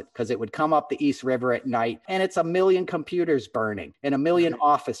wasn't, because it would come up the East River at night, and it's a million computers burning, and a million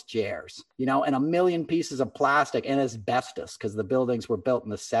office chairs, and a million pieces of plastic and asbestos, because the buildings were built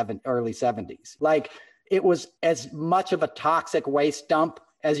in the early 70s. It was as much of a toxic waste dump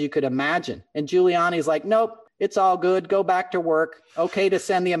as you could imagine. And Giuliani's like, nope, it's all good. Go back to work. Okay to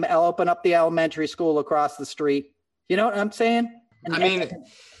send them, open up the elementary school across the street. You know what I'm saying?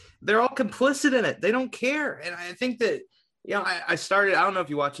 They're all complicit in it. They don't care. And I think that, I started, I don't know if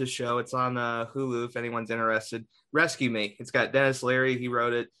you watch this show. It's on Hulu if anyone's interested. Rescue Me. It's got Dennis Leary. He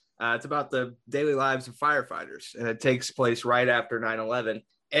wrote it. It's about the daily lives of firefighters, and it takes place right after 9/11.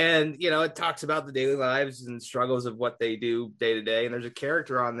 And, it talks about the daily lives and struggles of what they do day to day. And there's a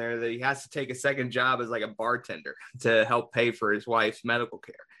character on there that he has to take a second job as like a bartender to help pay for his wife's medical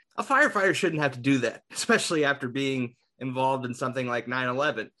care. A firefighter shouldn't have to do that, especially after being involved in something like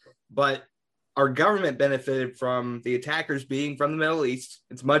 9/11. But our government benefited from the attackers being from the Middle East.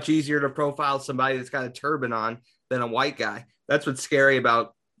 It's much easier to profile somebody that's got a turban on than a white guy. That's what's scary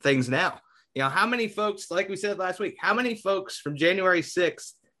about things now. How many folks, like we said last week, how many folks from January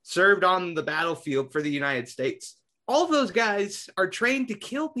 6th served on the battlefield for the United States? All of those guys are trained to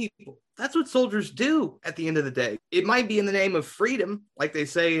kill people. That's what soldiers do at the end of the day. It might be in the name of freedom, like they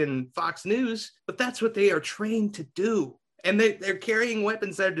say in Fox News, but that's what they are trained to do. And they're carrying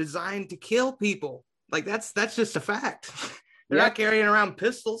weapons that are designed to kill people. That's just a fact. They're not carrying around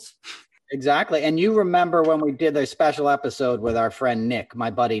pistols. Exactly. And you remember when we did the special episode with our friend Nick,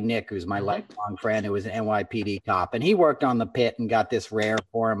 my buddy Nick, who's my lifelong friend, who was an NYPD cop, and he worked on the pit and got this rare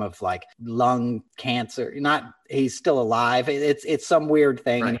form of lung cancer. he's still alive. It's some weird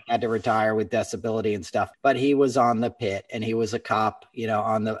thing, and Right. he had to retire with disability and stuff. But he was on the pit, and he was a cop,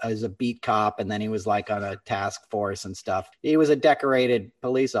 as a beat cop, and then he was like on a task force and stuff. He was a decorated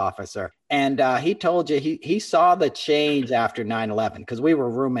police officer. And he told you he saw the change after 9/11 because we were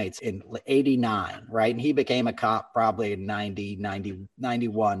roommates in 89, right? And he became a cop probably in 90, 90,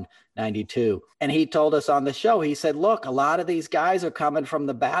 91, 92. And he told us on the show, he said, look, a lot of these guys are coming from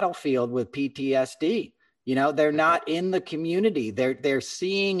the battlefield with PTSD. They're not in the community. They're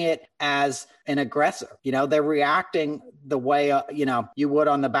seeing it as an aggressor. They're reacting the way, you would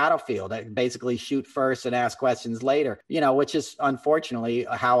on the battlefield. Basically shoot first and ask questions later, which is unfortunately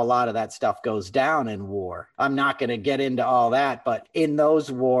how a lot of that stuff goes down in war. I'm not going to get into all that, but in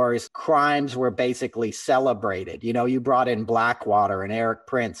those wars, crimes were basically celebrated. You brought in Blackwater and Eric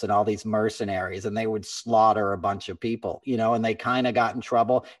Prince and all these mercenaries, and they would slaughter a bunch of people, and they kind of got in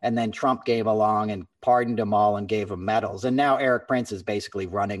trouble. And then Trump came along and pardoned them all and gave them medals. And now Eric Prince is basically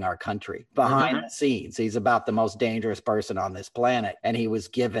running our country behind the scenes. He's about the most dangerous person on this planet. And he was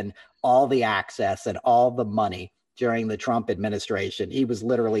given all the access and all the money during the Trump administration. He was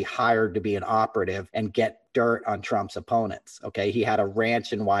literally hired to be an operative and get dirt on Trump's opponents. Okay. He had a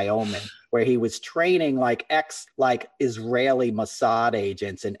ranch in Wyoming where he was training like Israeli Mossad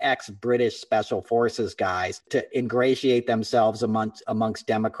agents and ex-British special forces guys to ingratiate themselves amongst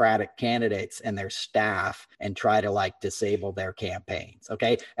Democratic candidates and their staff and try to disable their campaigns.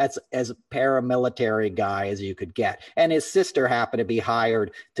 Okay. That's as paramilitary guy as you could get. And his sister happened to be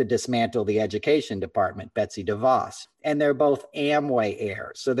hired to dismantle the education department, Betsy DeVos. And they're both Amway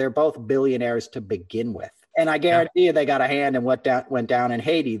heirs. So they're both billionaires to begin with. And I guarantee you they got a hand in what went down in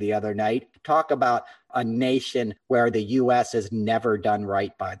Haiti the other night. Talk about a nation where the U.S. has never done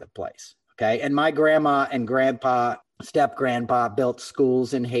right by the place. Okay. And my grandma and grandpa, step-grandpa built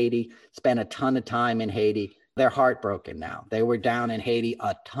schools in Haiti, spent a ton of time in Haiti. They're heartbroken now. They were down in Haiti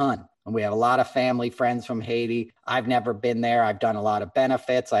a ton. And we have a lot of family friends from Haiti. I've never been there. I've done a lot of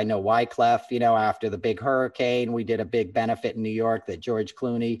benefits. I know Wyclef, after the big hurricane, we did a big benefit in New York that George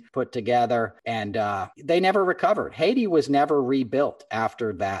Clooney put together. And they never recovered. Haiti was never rebuilt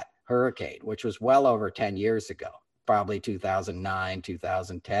after that hurricane, which was well over 10 years ago. Probably 2009,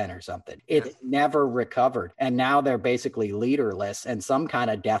 2010 or something. It never recovered. And now they're basically leaderless. And some kind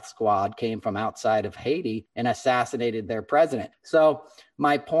of death squad came from outside of Haiti and assassinated their president. So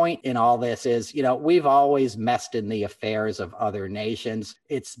my point in all this is, we've always messed in the affairs of other nations.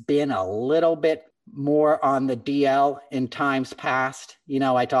 It's been a little bit more on the DL in times past.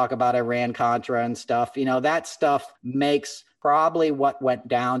 I talk about Iran-Contra and stuff. That stuff makes probably what went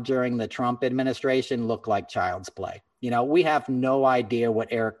down during the Trump administration look like child's play. We have no idea what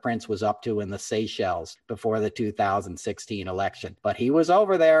Eric Prince was up to in the Seychelles before the 2016 election, but he was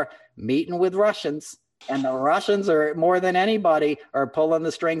over there meeting with Russians. And the Russians are more than anybody are pulling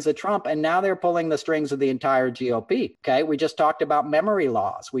the strings of Trump. And now they're pulling the strings of the entire GOP. Okay. We just talked about memory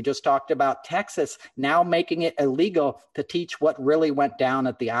laws. We just talked about Texas now making it illegal to teach what really went down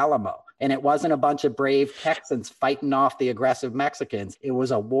at the Alamo. And it wasn't a bunch of brave Texans fighting off the aggressive Mexicans. It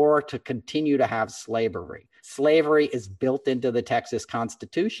was a war to continue to have slavery. Slavery is built into the Texas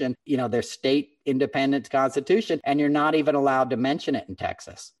Constitution, their state independent constitution, and you're not even allowed to mention it in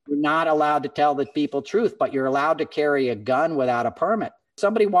Texas. You're not allowed to tell the people truth, but you're allowed to carry a gun without a permit.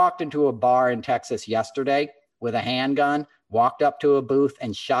 Somebody walked into a bar in Texas yesterday with a handgun, walked up to a booth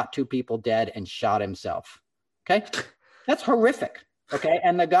and shot 2 people dead and shot himself. Okay? That's horrific. Okay.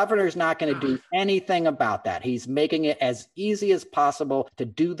 And the governor's not going to do anything about that. He's making it as easy as possible to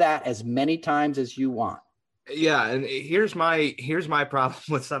do that as many times as you want. Yeah. And here's my problem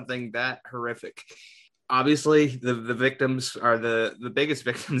with something that horrific. Obviously, the victims are the biggest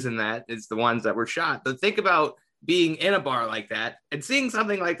victims in that is the ones that were shot. But think about being in a bar like that and seeing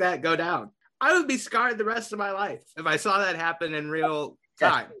something like that go down. I would be scarred the rest of my life if I saw that happen in real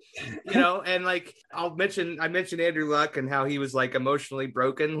time, and I mentioned Andrew Luck and how he was emotionally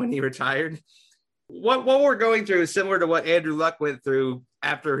broken when he retired. What we're going through is similar to what Andrew Luck went through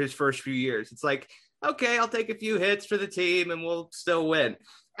after his first few years. It's okay, I'll take a few hits for the team and we'll still win.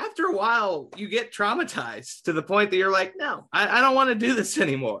 After a while, you get traumatized to the point that you're like, no, I don't want to do this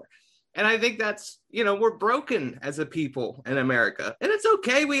anymore. And I think that's, we're broken as a people in America. And it's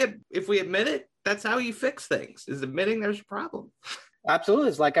okay. If we admit it, that's how you fix things, is admitting there's a problem. Absolutely.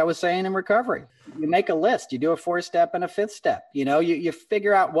 It's like I was saying in recovery. You make a list, you do a 4-step and a 5th step. You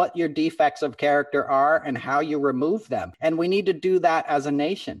figure out what your defects of character are and how you remove them. And we need to do that as a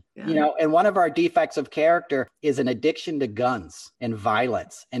nation. Yeah. And one of our defects of character is an addiction to guns and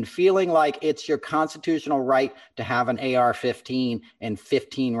violence and feeling like it's your constitutional right to have an AR-15 and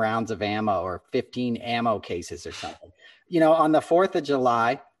 15 rounds of ammo or 15 ammo cases or something. On the 4th of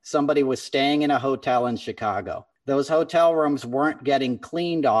July, somebody was staying in a hotel in Chicago. Those hotel rooms weren't getting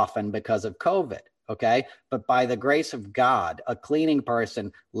cleaned often because of COVID, okay? But by the grace of God, a cleaning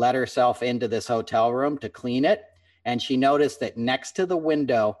person let herself into this hotel room to clean it. And she noticed that next to the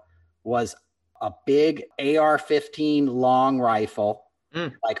window was a big AR-15 long rifle,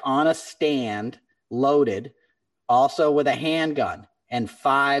 like on a stand, loaded, also with a handgun and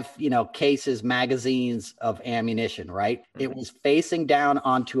 5, cases, magazines of ammunition, right? It was facing down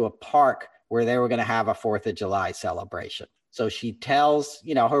onto a park where they were going to have a 4th of July celebration. So she tells,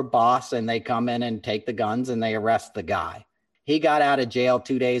 her boss, and they come in and take the guns and they arrest the guy. He got out of jail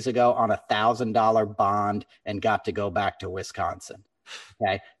 2 days ago on $1,000 bond and got to go back to Wisconsin.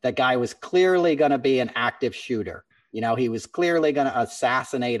 Okay. That guy was clearly going to be an active shooter. He was clearly going to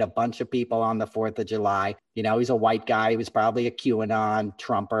assassinate a bunch of people on the 4th of July. He's a white guy. He was probably a QAnon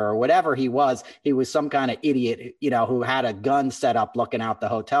Trumper or whatever he was. He was some kind of idiot, who had a gun set up looking out the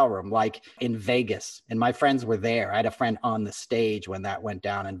hotel room, like in Vegas. And my friends were there. I had a friend on the stage when that went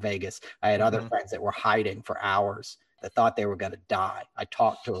down in Vegas. I had other friends that were hiding for hours that thought they were going to die. I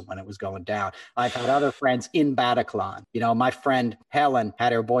talked to them when it was going down. I've had other friends in Bataclan. My friend Helen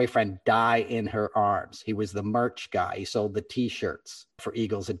had her boyfriend die in her arms. He was the merch guy. He sold the T-shirts for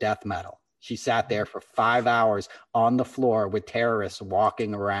Eagles of Death Metal. She sat there for 5 hours on the floor with terrorists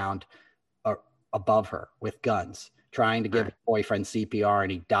walking around above her with guns, trying to give her boyfriend CPR,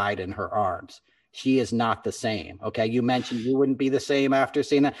 and he died in her arms. She is not the same. Okay. You mentioned you wouldn't be the same after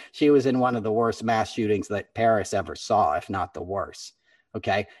seeing that. She was in one of the worst mass shootings that Paris ever saw, if not the worst.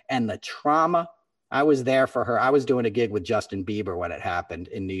 Okay. And the trauma, I was there for her. I was doing a gig with Justin Bieber when it happened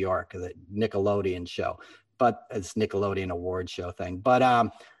in New York, the Nickelodeon show, but it's Nickelodeon award show thing.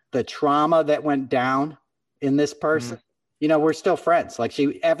 But the trauma that went down in this person, we're still friends. Like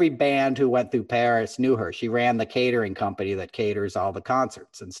every band who went through Paris knew her. She ran the catering company that caters all the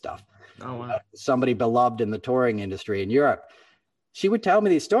concerts and stuff. Oh, wow. Somebody beloved in the touring industry in Europe. She would tell me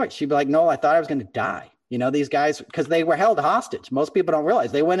these stories. She'd be like, "Noel, I thought I was going to die." These guys, because they were held hostage. Most people don't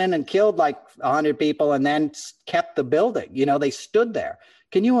realize they went in and killed like 100 people and then kept the building. They stood there.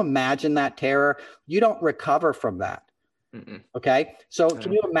 Can you imagine that terror? You don't recover from that. Okay. So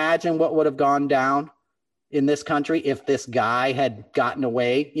can you imagine what would have gone down in this country if this guy had gotten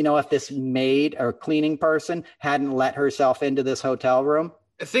away? If this maid or cleaning person hadn't let herself into this hotel room?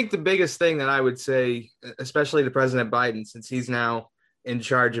 I think the biggest thing that I would say, especially to President Biden, since he's now in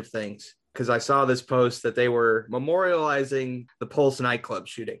charge of things, because I saw this post that they were memorializing the Pulse nightclub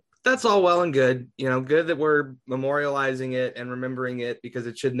shooting. That's all well and good, good that we're memorializing it and remembering it because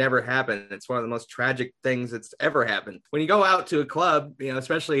it should never happen. It's one of the most tragic things that's ever happened. When you go out to a club,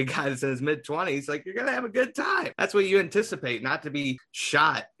 especially a guy that's in his mid-20s, like you're going to have a good time. That's what you anticipate, not to be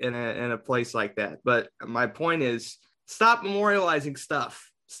shot in a place like that. But my point is, stop memorializing stuff.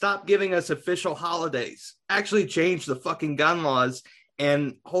 Stop giving us official holidays. Actually change the fucking gun laws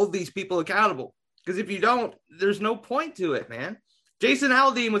and hold these people accountable. Because if you don't, there's no point to it, man. Jason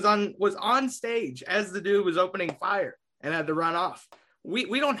Aldean was on stage as the dude was opening fire and had to run off.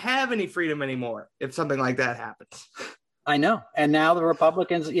 We don't have any freedom anymore if something like that happens. I know. And now the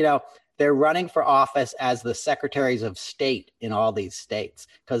Republicans, they're running for office as the secretaries of state in all these states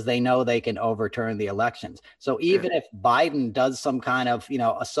because they know they can overturn the elections. So even if Biden does some kind of,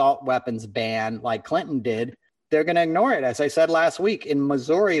 assault weapons ban like Clinton did, they're going to ignore it. As I said last week, in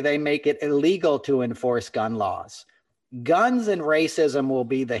Missouri, they make it illegal to enforce gun laws. Guns and racism will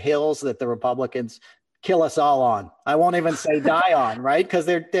be the hills that the Republicans kill us all on. I won't even say die on, right? Because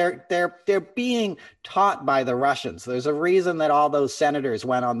they're being taught by the Russians. There's a reason that all those senators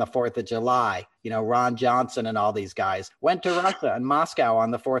went on the 4th of July. Ron Johnson and all these guys went to Russia and Moscow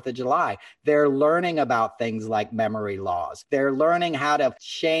on the 4th of July. They're learning about things like memory laws. They're learning how to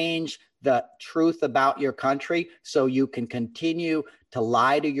change the truth about your country so you can continue to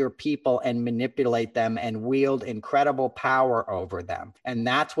lie to your people and manipulate them and wield incredible power over them. And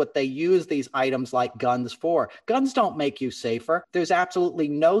that's what they use these items like guns for. Guns don't make you safer. There's absolutely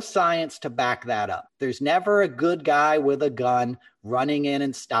no science to back that up. There's never a good guy with a gun running in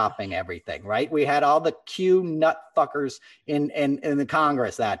and stopping everything, right? We had all the Q nut fuckers in the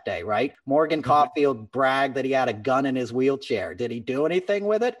Congress that day, right? Morgan Caulfield bragged that he had a gun in his wheelchair. Did he do anything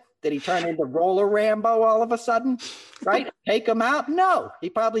with it? Did he turn into Roller Rambo all of a sudden? Right? Take him out? No, he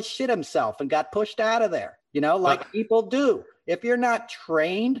probably shit himself and got pushed out of there, like people do. If you're not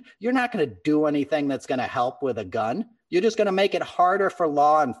trained, you're not going to do anything that's going to help with a gun. You're just going to make it harder for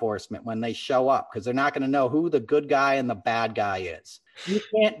law enforcement when they show up because they're not going to know who the good guy and the bad guy is. You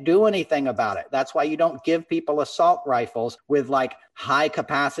can't do anything about it. That's why you don't give people assault rifles with like high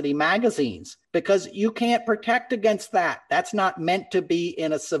capacity magazines, because you can't protect against that. That's not meant to be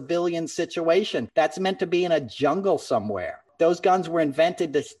in a civilian situation. That's meant to be in a jungle somewhere. Those guns were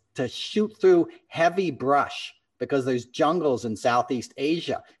invented to shoot through heavy brush, because there's jungles in Southeast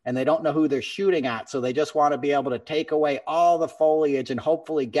Asia and they don't know who they're shooting at. So they just want to be able to take away all the foliage and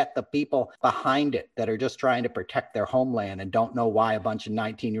hopefully get the people behind it that are just trying to protect their homeland and don't know why a bunch of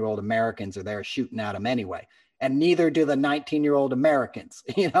 19-year-old Americans are there shooting at them anyway. And neither do the 19-year-old Americans.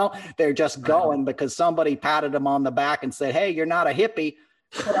 They're just going because somebody patted them on the back and said, hey, you're not a hippie.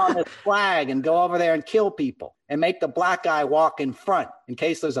 Put on this flag and go over there and kill people and make the black guy walk in front in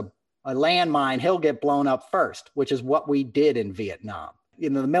case there's a landmine, he'll get blown up first, which is what we did in Vietnam.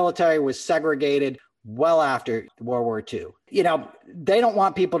 The military was segregated well after World War II. They don't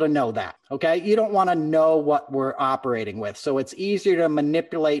want people to know that, okay? You don't want to know what we're operating with. So it's easier to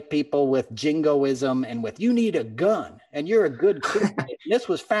manipulate people with jingoism and with, you need a gun and you're a good Christian. This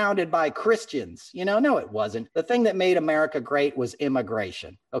was founded by Christians. No, it wasn't. The thing that made America great was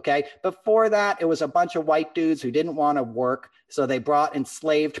immigration, okay? Before that, it was a bunch of white dudes who didn't want to work. So they brought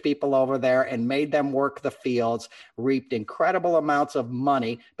enslaved people over there and made them work the fields, reaped incredible amounts of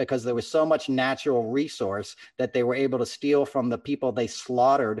money because there was so much natural resource that they were able to steal from the people they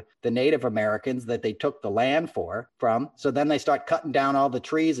slaughtered, the Native Americans that they took the land from. So then they start cutting down all the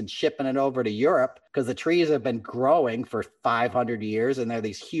trees and shipping it over to Europe because the trees have been growing for 500 years and they're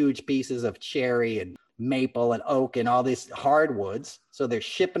these huge pieces of cherry and maple and oak and all these hardwoods. So they're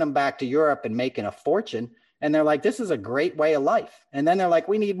shipping them back to Europe and making a fortune. And they're like, this is a great way of life. And then they're like,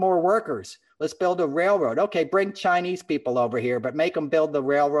 we need more workers. Let's build a railroad. Okay, bring Chinese people over here, but make them build the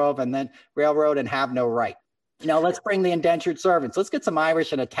railroad and have no right. Let's bring the indentured servants. Let's get some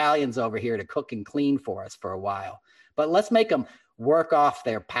Irish and Italians over here to cook and clean for us for a while. But let's make them work off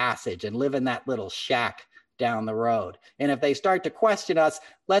their passage and live in that little shack down the road. And if they start to question us,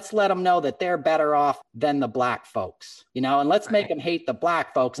 let's let them know that they're better off than the black folks, and let's make them hate the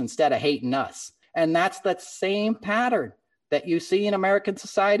black folks instead of hating us. And that's that same pattern that you see in American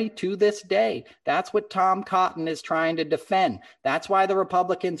society to this day. That's what Tom Cotton is trying to defend. That's why the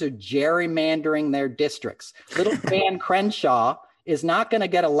Republicans are gerrymandering their districts. Little Dan Crenshaw is not going to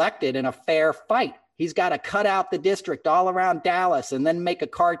get elected in a fair fight. He's got to cut out the district all around Dallas and then make a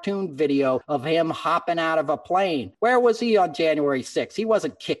cartoon video of him hopping out of a plane. Where was he on January 6th? He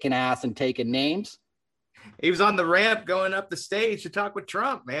wasn't kicking ass and taking names. He was on the ramp going up the stage to talk with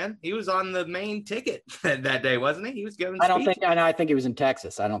Trump, man. He was on the main ticket that day, wasn't he? He was giving speeches. I think he was in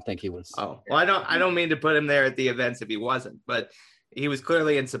Texas. I don't think he was. Oh, well, I don't mean to put him there at the events if he wasn't, but he was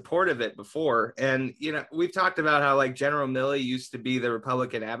clearly in support of it before. And, we've talked about how like General Milley used to be the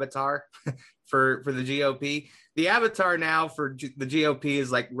Republican avatar for the GOP. The avatar now for the GOP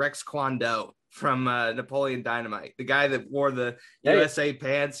is like Rex Kwon Do from Napoleon Dynamite, the guy that wore the USA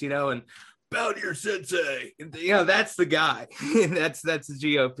pants, and bow to your sensei. That's the guy. that's the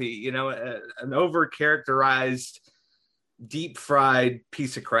GOP, an over-characterized, deep-fried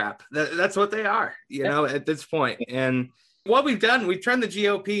piece of crap. That's what they are, at this point. And what we've done, we've turned the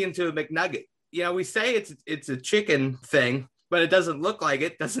GOP into a McNugget. We say it's a chicken thing, but it doesn't look like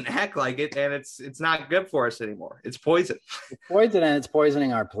it, doesn't act like it, and it's not good for us anymore. It's poison. It's poison, and it's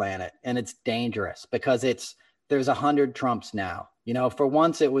poisoning our planet, and it's dangerous because there's 100 Trumps now. For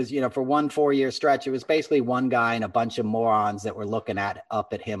once it was, for one 4-year stretch, it was basically one guy and a bunch of morons that were looking up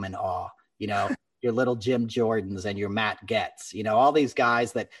at him in awe, your little Jim Jordans and your Matt Getz, all these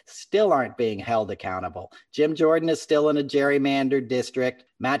guys that still aren't being held accountable. Jim Jordan is still in a gerrymandered district.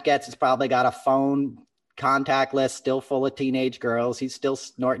 Matt Getz has probably got a phone contact list still full of teenage girls. He's still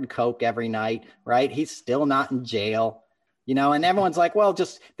snorting coke every night, right? He's still not in jail, and everyone's like, well,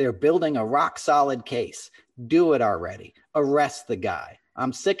 they're building a rock solid case. Do it already. Arrest the guy.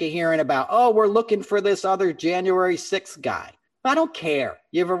 I'm sick of hearing about, we're looking for this other January 6th guy. I don't care.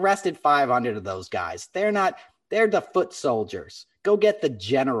 You've arrested 500 of those guys. They're the foot soldiers. Go get the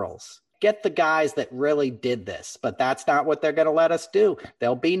generals. Get the guys that really did this. But that's not what they're going to let us do.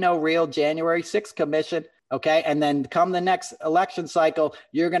 There'll be no real January 6th commission. Okay. And then come the next election cycle,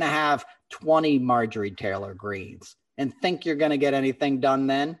 you're going to have 20 Marjorie Taylor Greens and think you're going to get anything done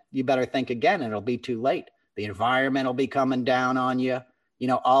then. You better think again. It'll be too late. The environment will be coming down on you.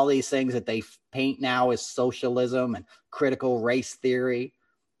 All these things that they paint now as socialism and critical race theory.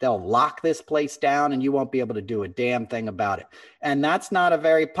 They'll lock this place down and you won't be able to do a damn thing about it. And that's not a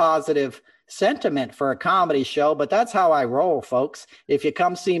very positive sentiment for a comedy show, but that's how I roll, folks. If you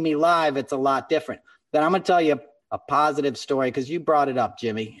come see me live, it's a lot different. Then I'm going to tell you a positive story because you brought it up,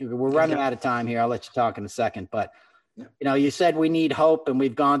 Jimmy. We're running out of time here. I'll let you talk in a second. But, you said we need hope and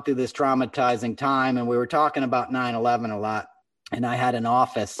we've gone through this traumatizing time. And we were talking about 9/11 a lot. And I had an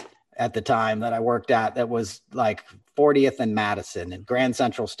office at the time that I worked at that was like 40th and Madison, and Grand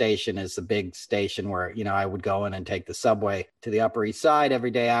Central Station is the big station where, I would go in and take the subway to the Upper East Side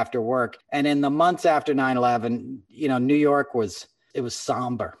every day after work. And in the months after 9/11, New York was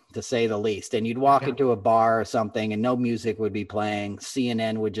somber, to say the least. And you'd walk into a bar or something and no music would be playing.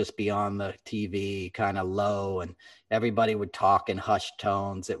 CNN would just be on the TV kind of low and everybody would talk in hushed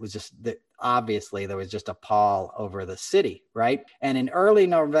tones. It was just obviously there was just a pall over the city, right? And in early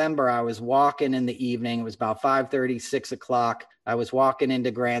November, I was walking in the evening. It was about 5:30, 6 o'clock. I was walking into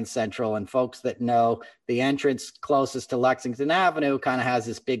Grand Central, and folks that know, the entrance closest to Lexington Avenue kind of has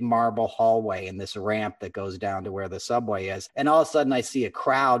this big marble hallway and this ramp that goes down to where the subway is. And all of a sudden I see a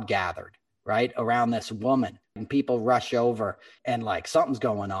crowd gathered right around this woman, and people rush over and like something's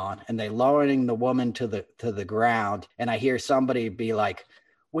going on, and they lowering the woman to the ground. And I hear somebody be like,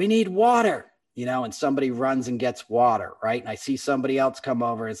 "We need water," and somebody runs and gets water, right? And I see somebody else come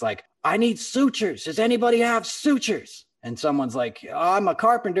over. It's like, "I need sutures. Does anybody have sutures?" And someone's like, "Oh, I'm a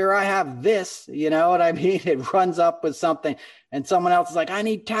carpenter. I have this." You know what I mean? It runs up with something. And someone else is like, "I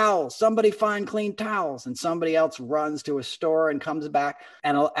need towels. Somebody find clean towels." And somebody else runs to a store and comes back.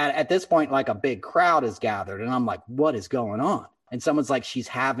 And at this point, like a big crowd is gathered. And I'm like, what is going on? And someone's like, "She's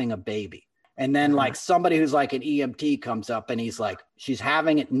having a baby." And then like somebody who's like an EMT comes up and he's like, "She's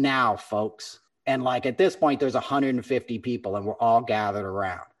having it now, folks." And like at this point, there's 150 people and we're all gathered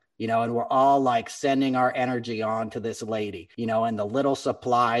around, and we're all like sending our energy on to this lady, and the little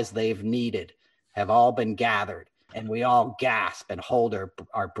supplies they've needed have all been gathered. And we all gasp and hold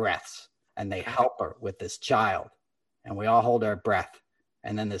our breaths, and they help her with this child. And we all hold our breath.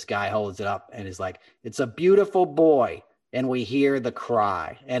 And then this guy holds it up and is like, "It's a beautiful boy." And we hear the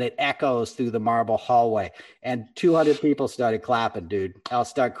cry, and it echoes through the marble hallway. And 200 people started clapping, dude. I'll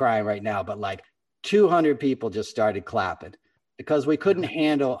start crying right now, but like 200 people just started clapping because we couldn't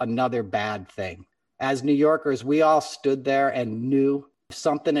handle another bad thing. As New Yorkers, we all stood there and knew if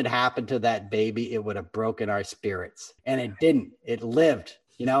something had happened to that baby, it would have broken our spirits. And it didn't. It lived.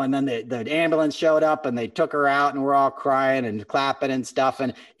 And then the ambulance showed up and they took her out and we're all crying and clapping and stuff.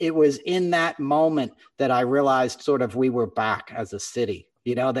 And it was in that moment that I realized sort of we were back as a city,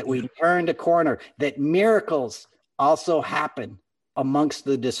 that we turned a corner, that miracles also happen amongst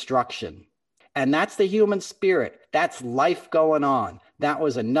the destruction. And that's the human spirit. That's life going on. That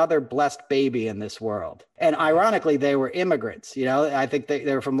was another blessed baby in this world. And ironically, they were immigrants. I think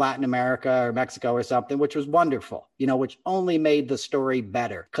they were from Latin America or Mexico or something, which was wonderful, which only made the story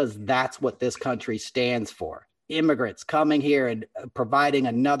better because that's what this country stands for. Immigrants coming here and providing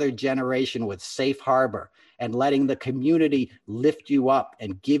another generation with safe harbor and letting the community lift you up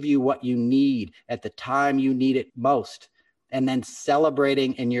and give you what you need at the time you need it most, and then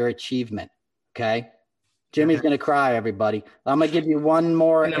celebrating in your achievement. Okay. Jimmy's going to cry, everybody. I'm going to give you one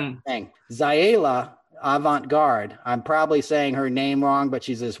more thing. Zayela Avant-Garde. I'm probably saying her name wrong, but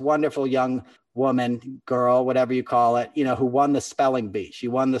she's this wonderful young woman, girl, whatever you call it, who won the spelling bee. She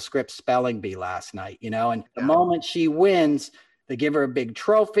won the Scripps spelling bee last night, and the moment she wins, they give her a big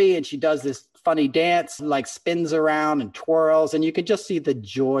trophy and she does this funny dance, like spins around and twirls. And you can just see the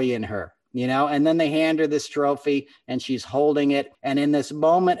joy in her. And then they hand her this trophy and she's holding it. And in this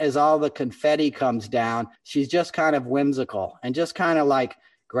moment, as all the confetti comes down, she's just kind of whimsical and just kind of like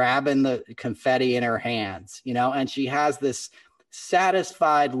grabbing the confetti in her hands, and she has this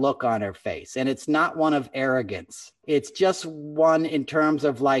satisfied look on her face. And it's not one of arrogance. It's just one in terms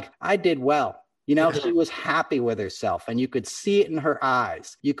of like, I did well. She was happy with herself and you could see it in her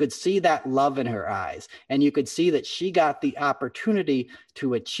eyes. You could see that love in her eyes and you could see that she got the opportunity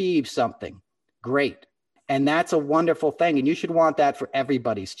to achieve something great. And that's a wonderful thing. And you should want that for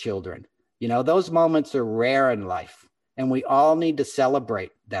everybody's children. Those moments are rare in life and we all need to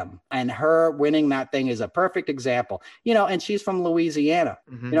celebrate them. And her winning that thing is a perfect example, and she's from Louisiana.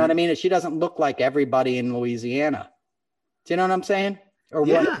 You know what I mean? And she doesn't look like everybody in Louisiana. Do you know what I'm saying? Or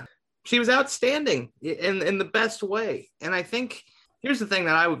yeah. what? She was outstanding in the best way. And I think here's the thing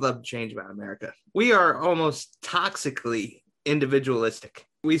that I would love to change about America. We are almost toxically individualistic.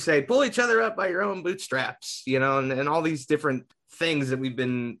 We say, pull each other up by your own bootstraps, and all these different things that we've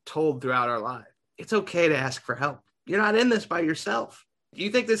been told throughout our lives. It's okay to ask for help. You're not in this by yourself. Do you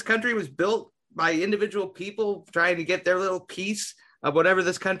think this country was built by individual people trying to get their little piece of whatever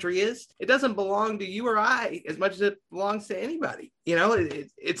this country is. It doesn't belong to you or I as much as it belongs to anybody. You know,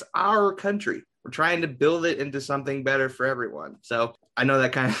 it's our country. We're trying to build it into something better for everyone. So I know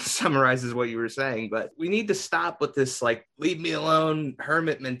that kind of summarizes what you were saying, but we need to stop with this like leave me alone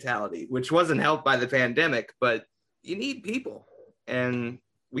hermit mentality, which wasn't helped by the pandemic, but you need people, and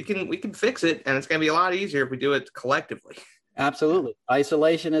we can fix it. And it's going to be a lot easier if we do it collectively. Absolutely.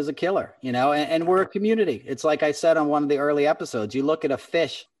 Isolation is a killer, you know, and we're a community. It's like I said on one of the early episodes, you look at a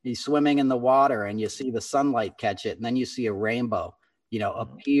fish, he's swimming in the water and you see the sunlight catch it. And then you see a rainbow, you know,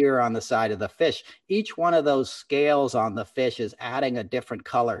 appear on the side of the fish. Each one of those scales on the fish is adding a different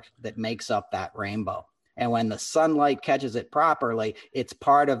color that makes up that rainbow. And when the sunlight catches it properly, it's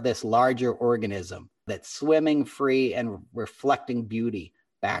part of this larger organism that's swimming free and reflecting beauty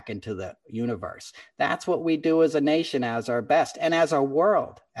back into the universe. That's what we do as a nation as our best, and as our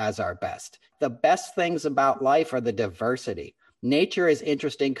world as our best. The best things about life are the diversity. Nature is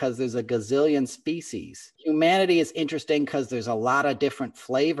interesting because there's a gazillion species. Humanity is interesting because there's a lot of different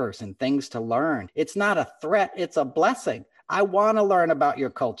flavors and things to learn. It's not a threat, it's a blessing. I want to learn about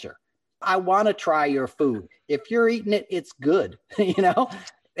your culture. I want to try your food. If you're eating it, it's good, you know?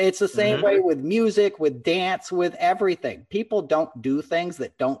 It's the same way with music, with dance, with everything. People don't do things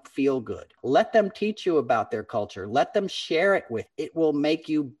that don't feel good. Let them teach you about their culture. Let them share it with you. It will make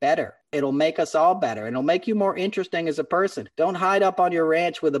you better. It'll make us all better. It'll make you more interesting as a person. Don't hide up on your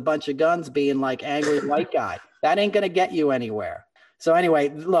ranch with a bunch of guns being like angry white guy. That ain't going to get you anywhere. So anyway,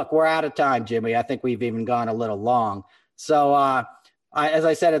 look, we're out of time, Jimmy. I think we've even gone a little long. So, as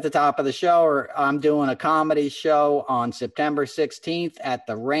I said at the top of the show, I'm doing a comedy show on September 16th at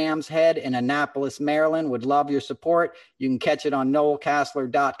the Ram's Head in Annapolis, Maryland. Would love your support. You can catch it on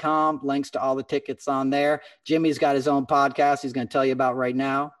noelcasler.com. Links to all the tickets on there. Jimmy's got his own podcast he's going to tell you about right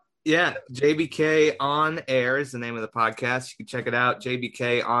now. Yeah, JBK On Air is the name of the podcast. You can check it out,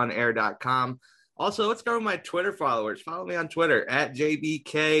 jbkonair.com. Also, let's go with my Twitter followers. Follow me on Twitter at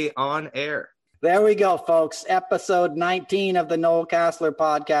JBKOnAir. There we go, folks. Episode 19 of the Noel Casler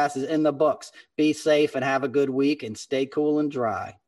podcast is in the books. Be safe and have a good week, and stay cool and dry.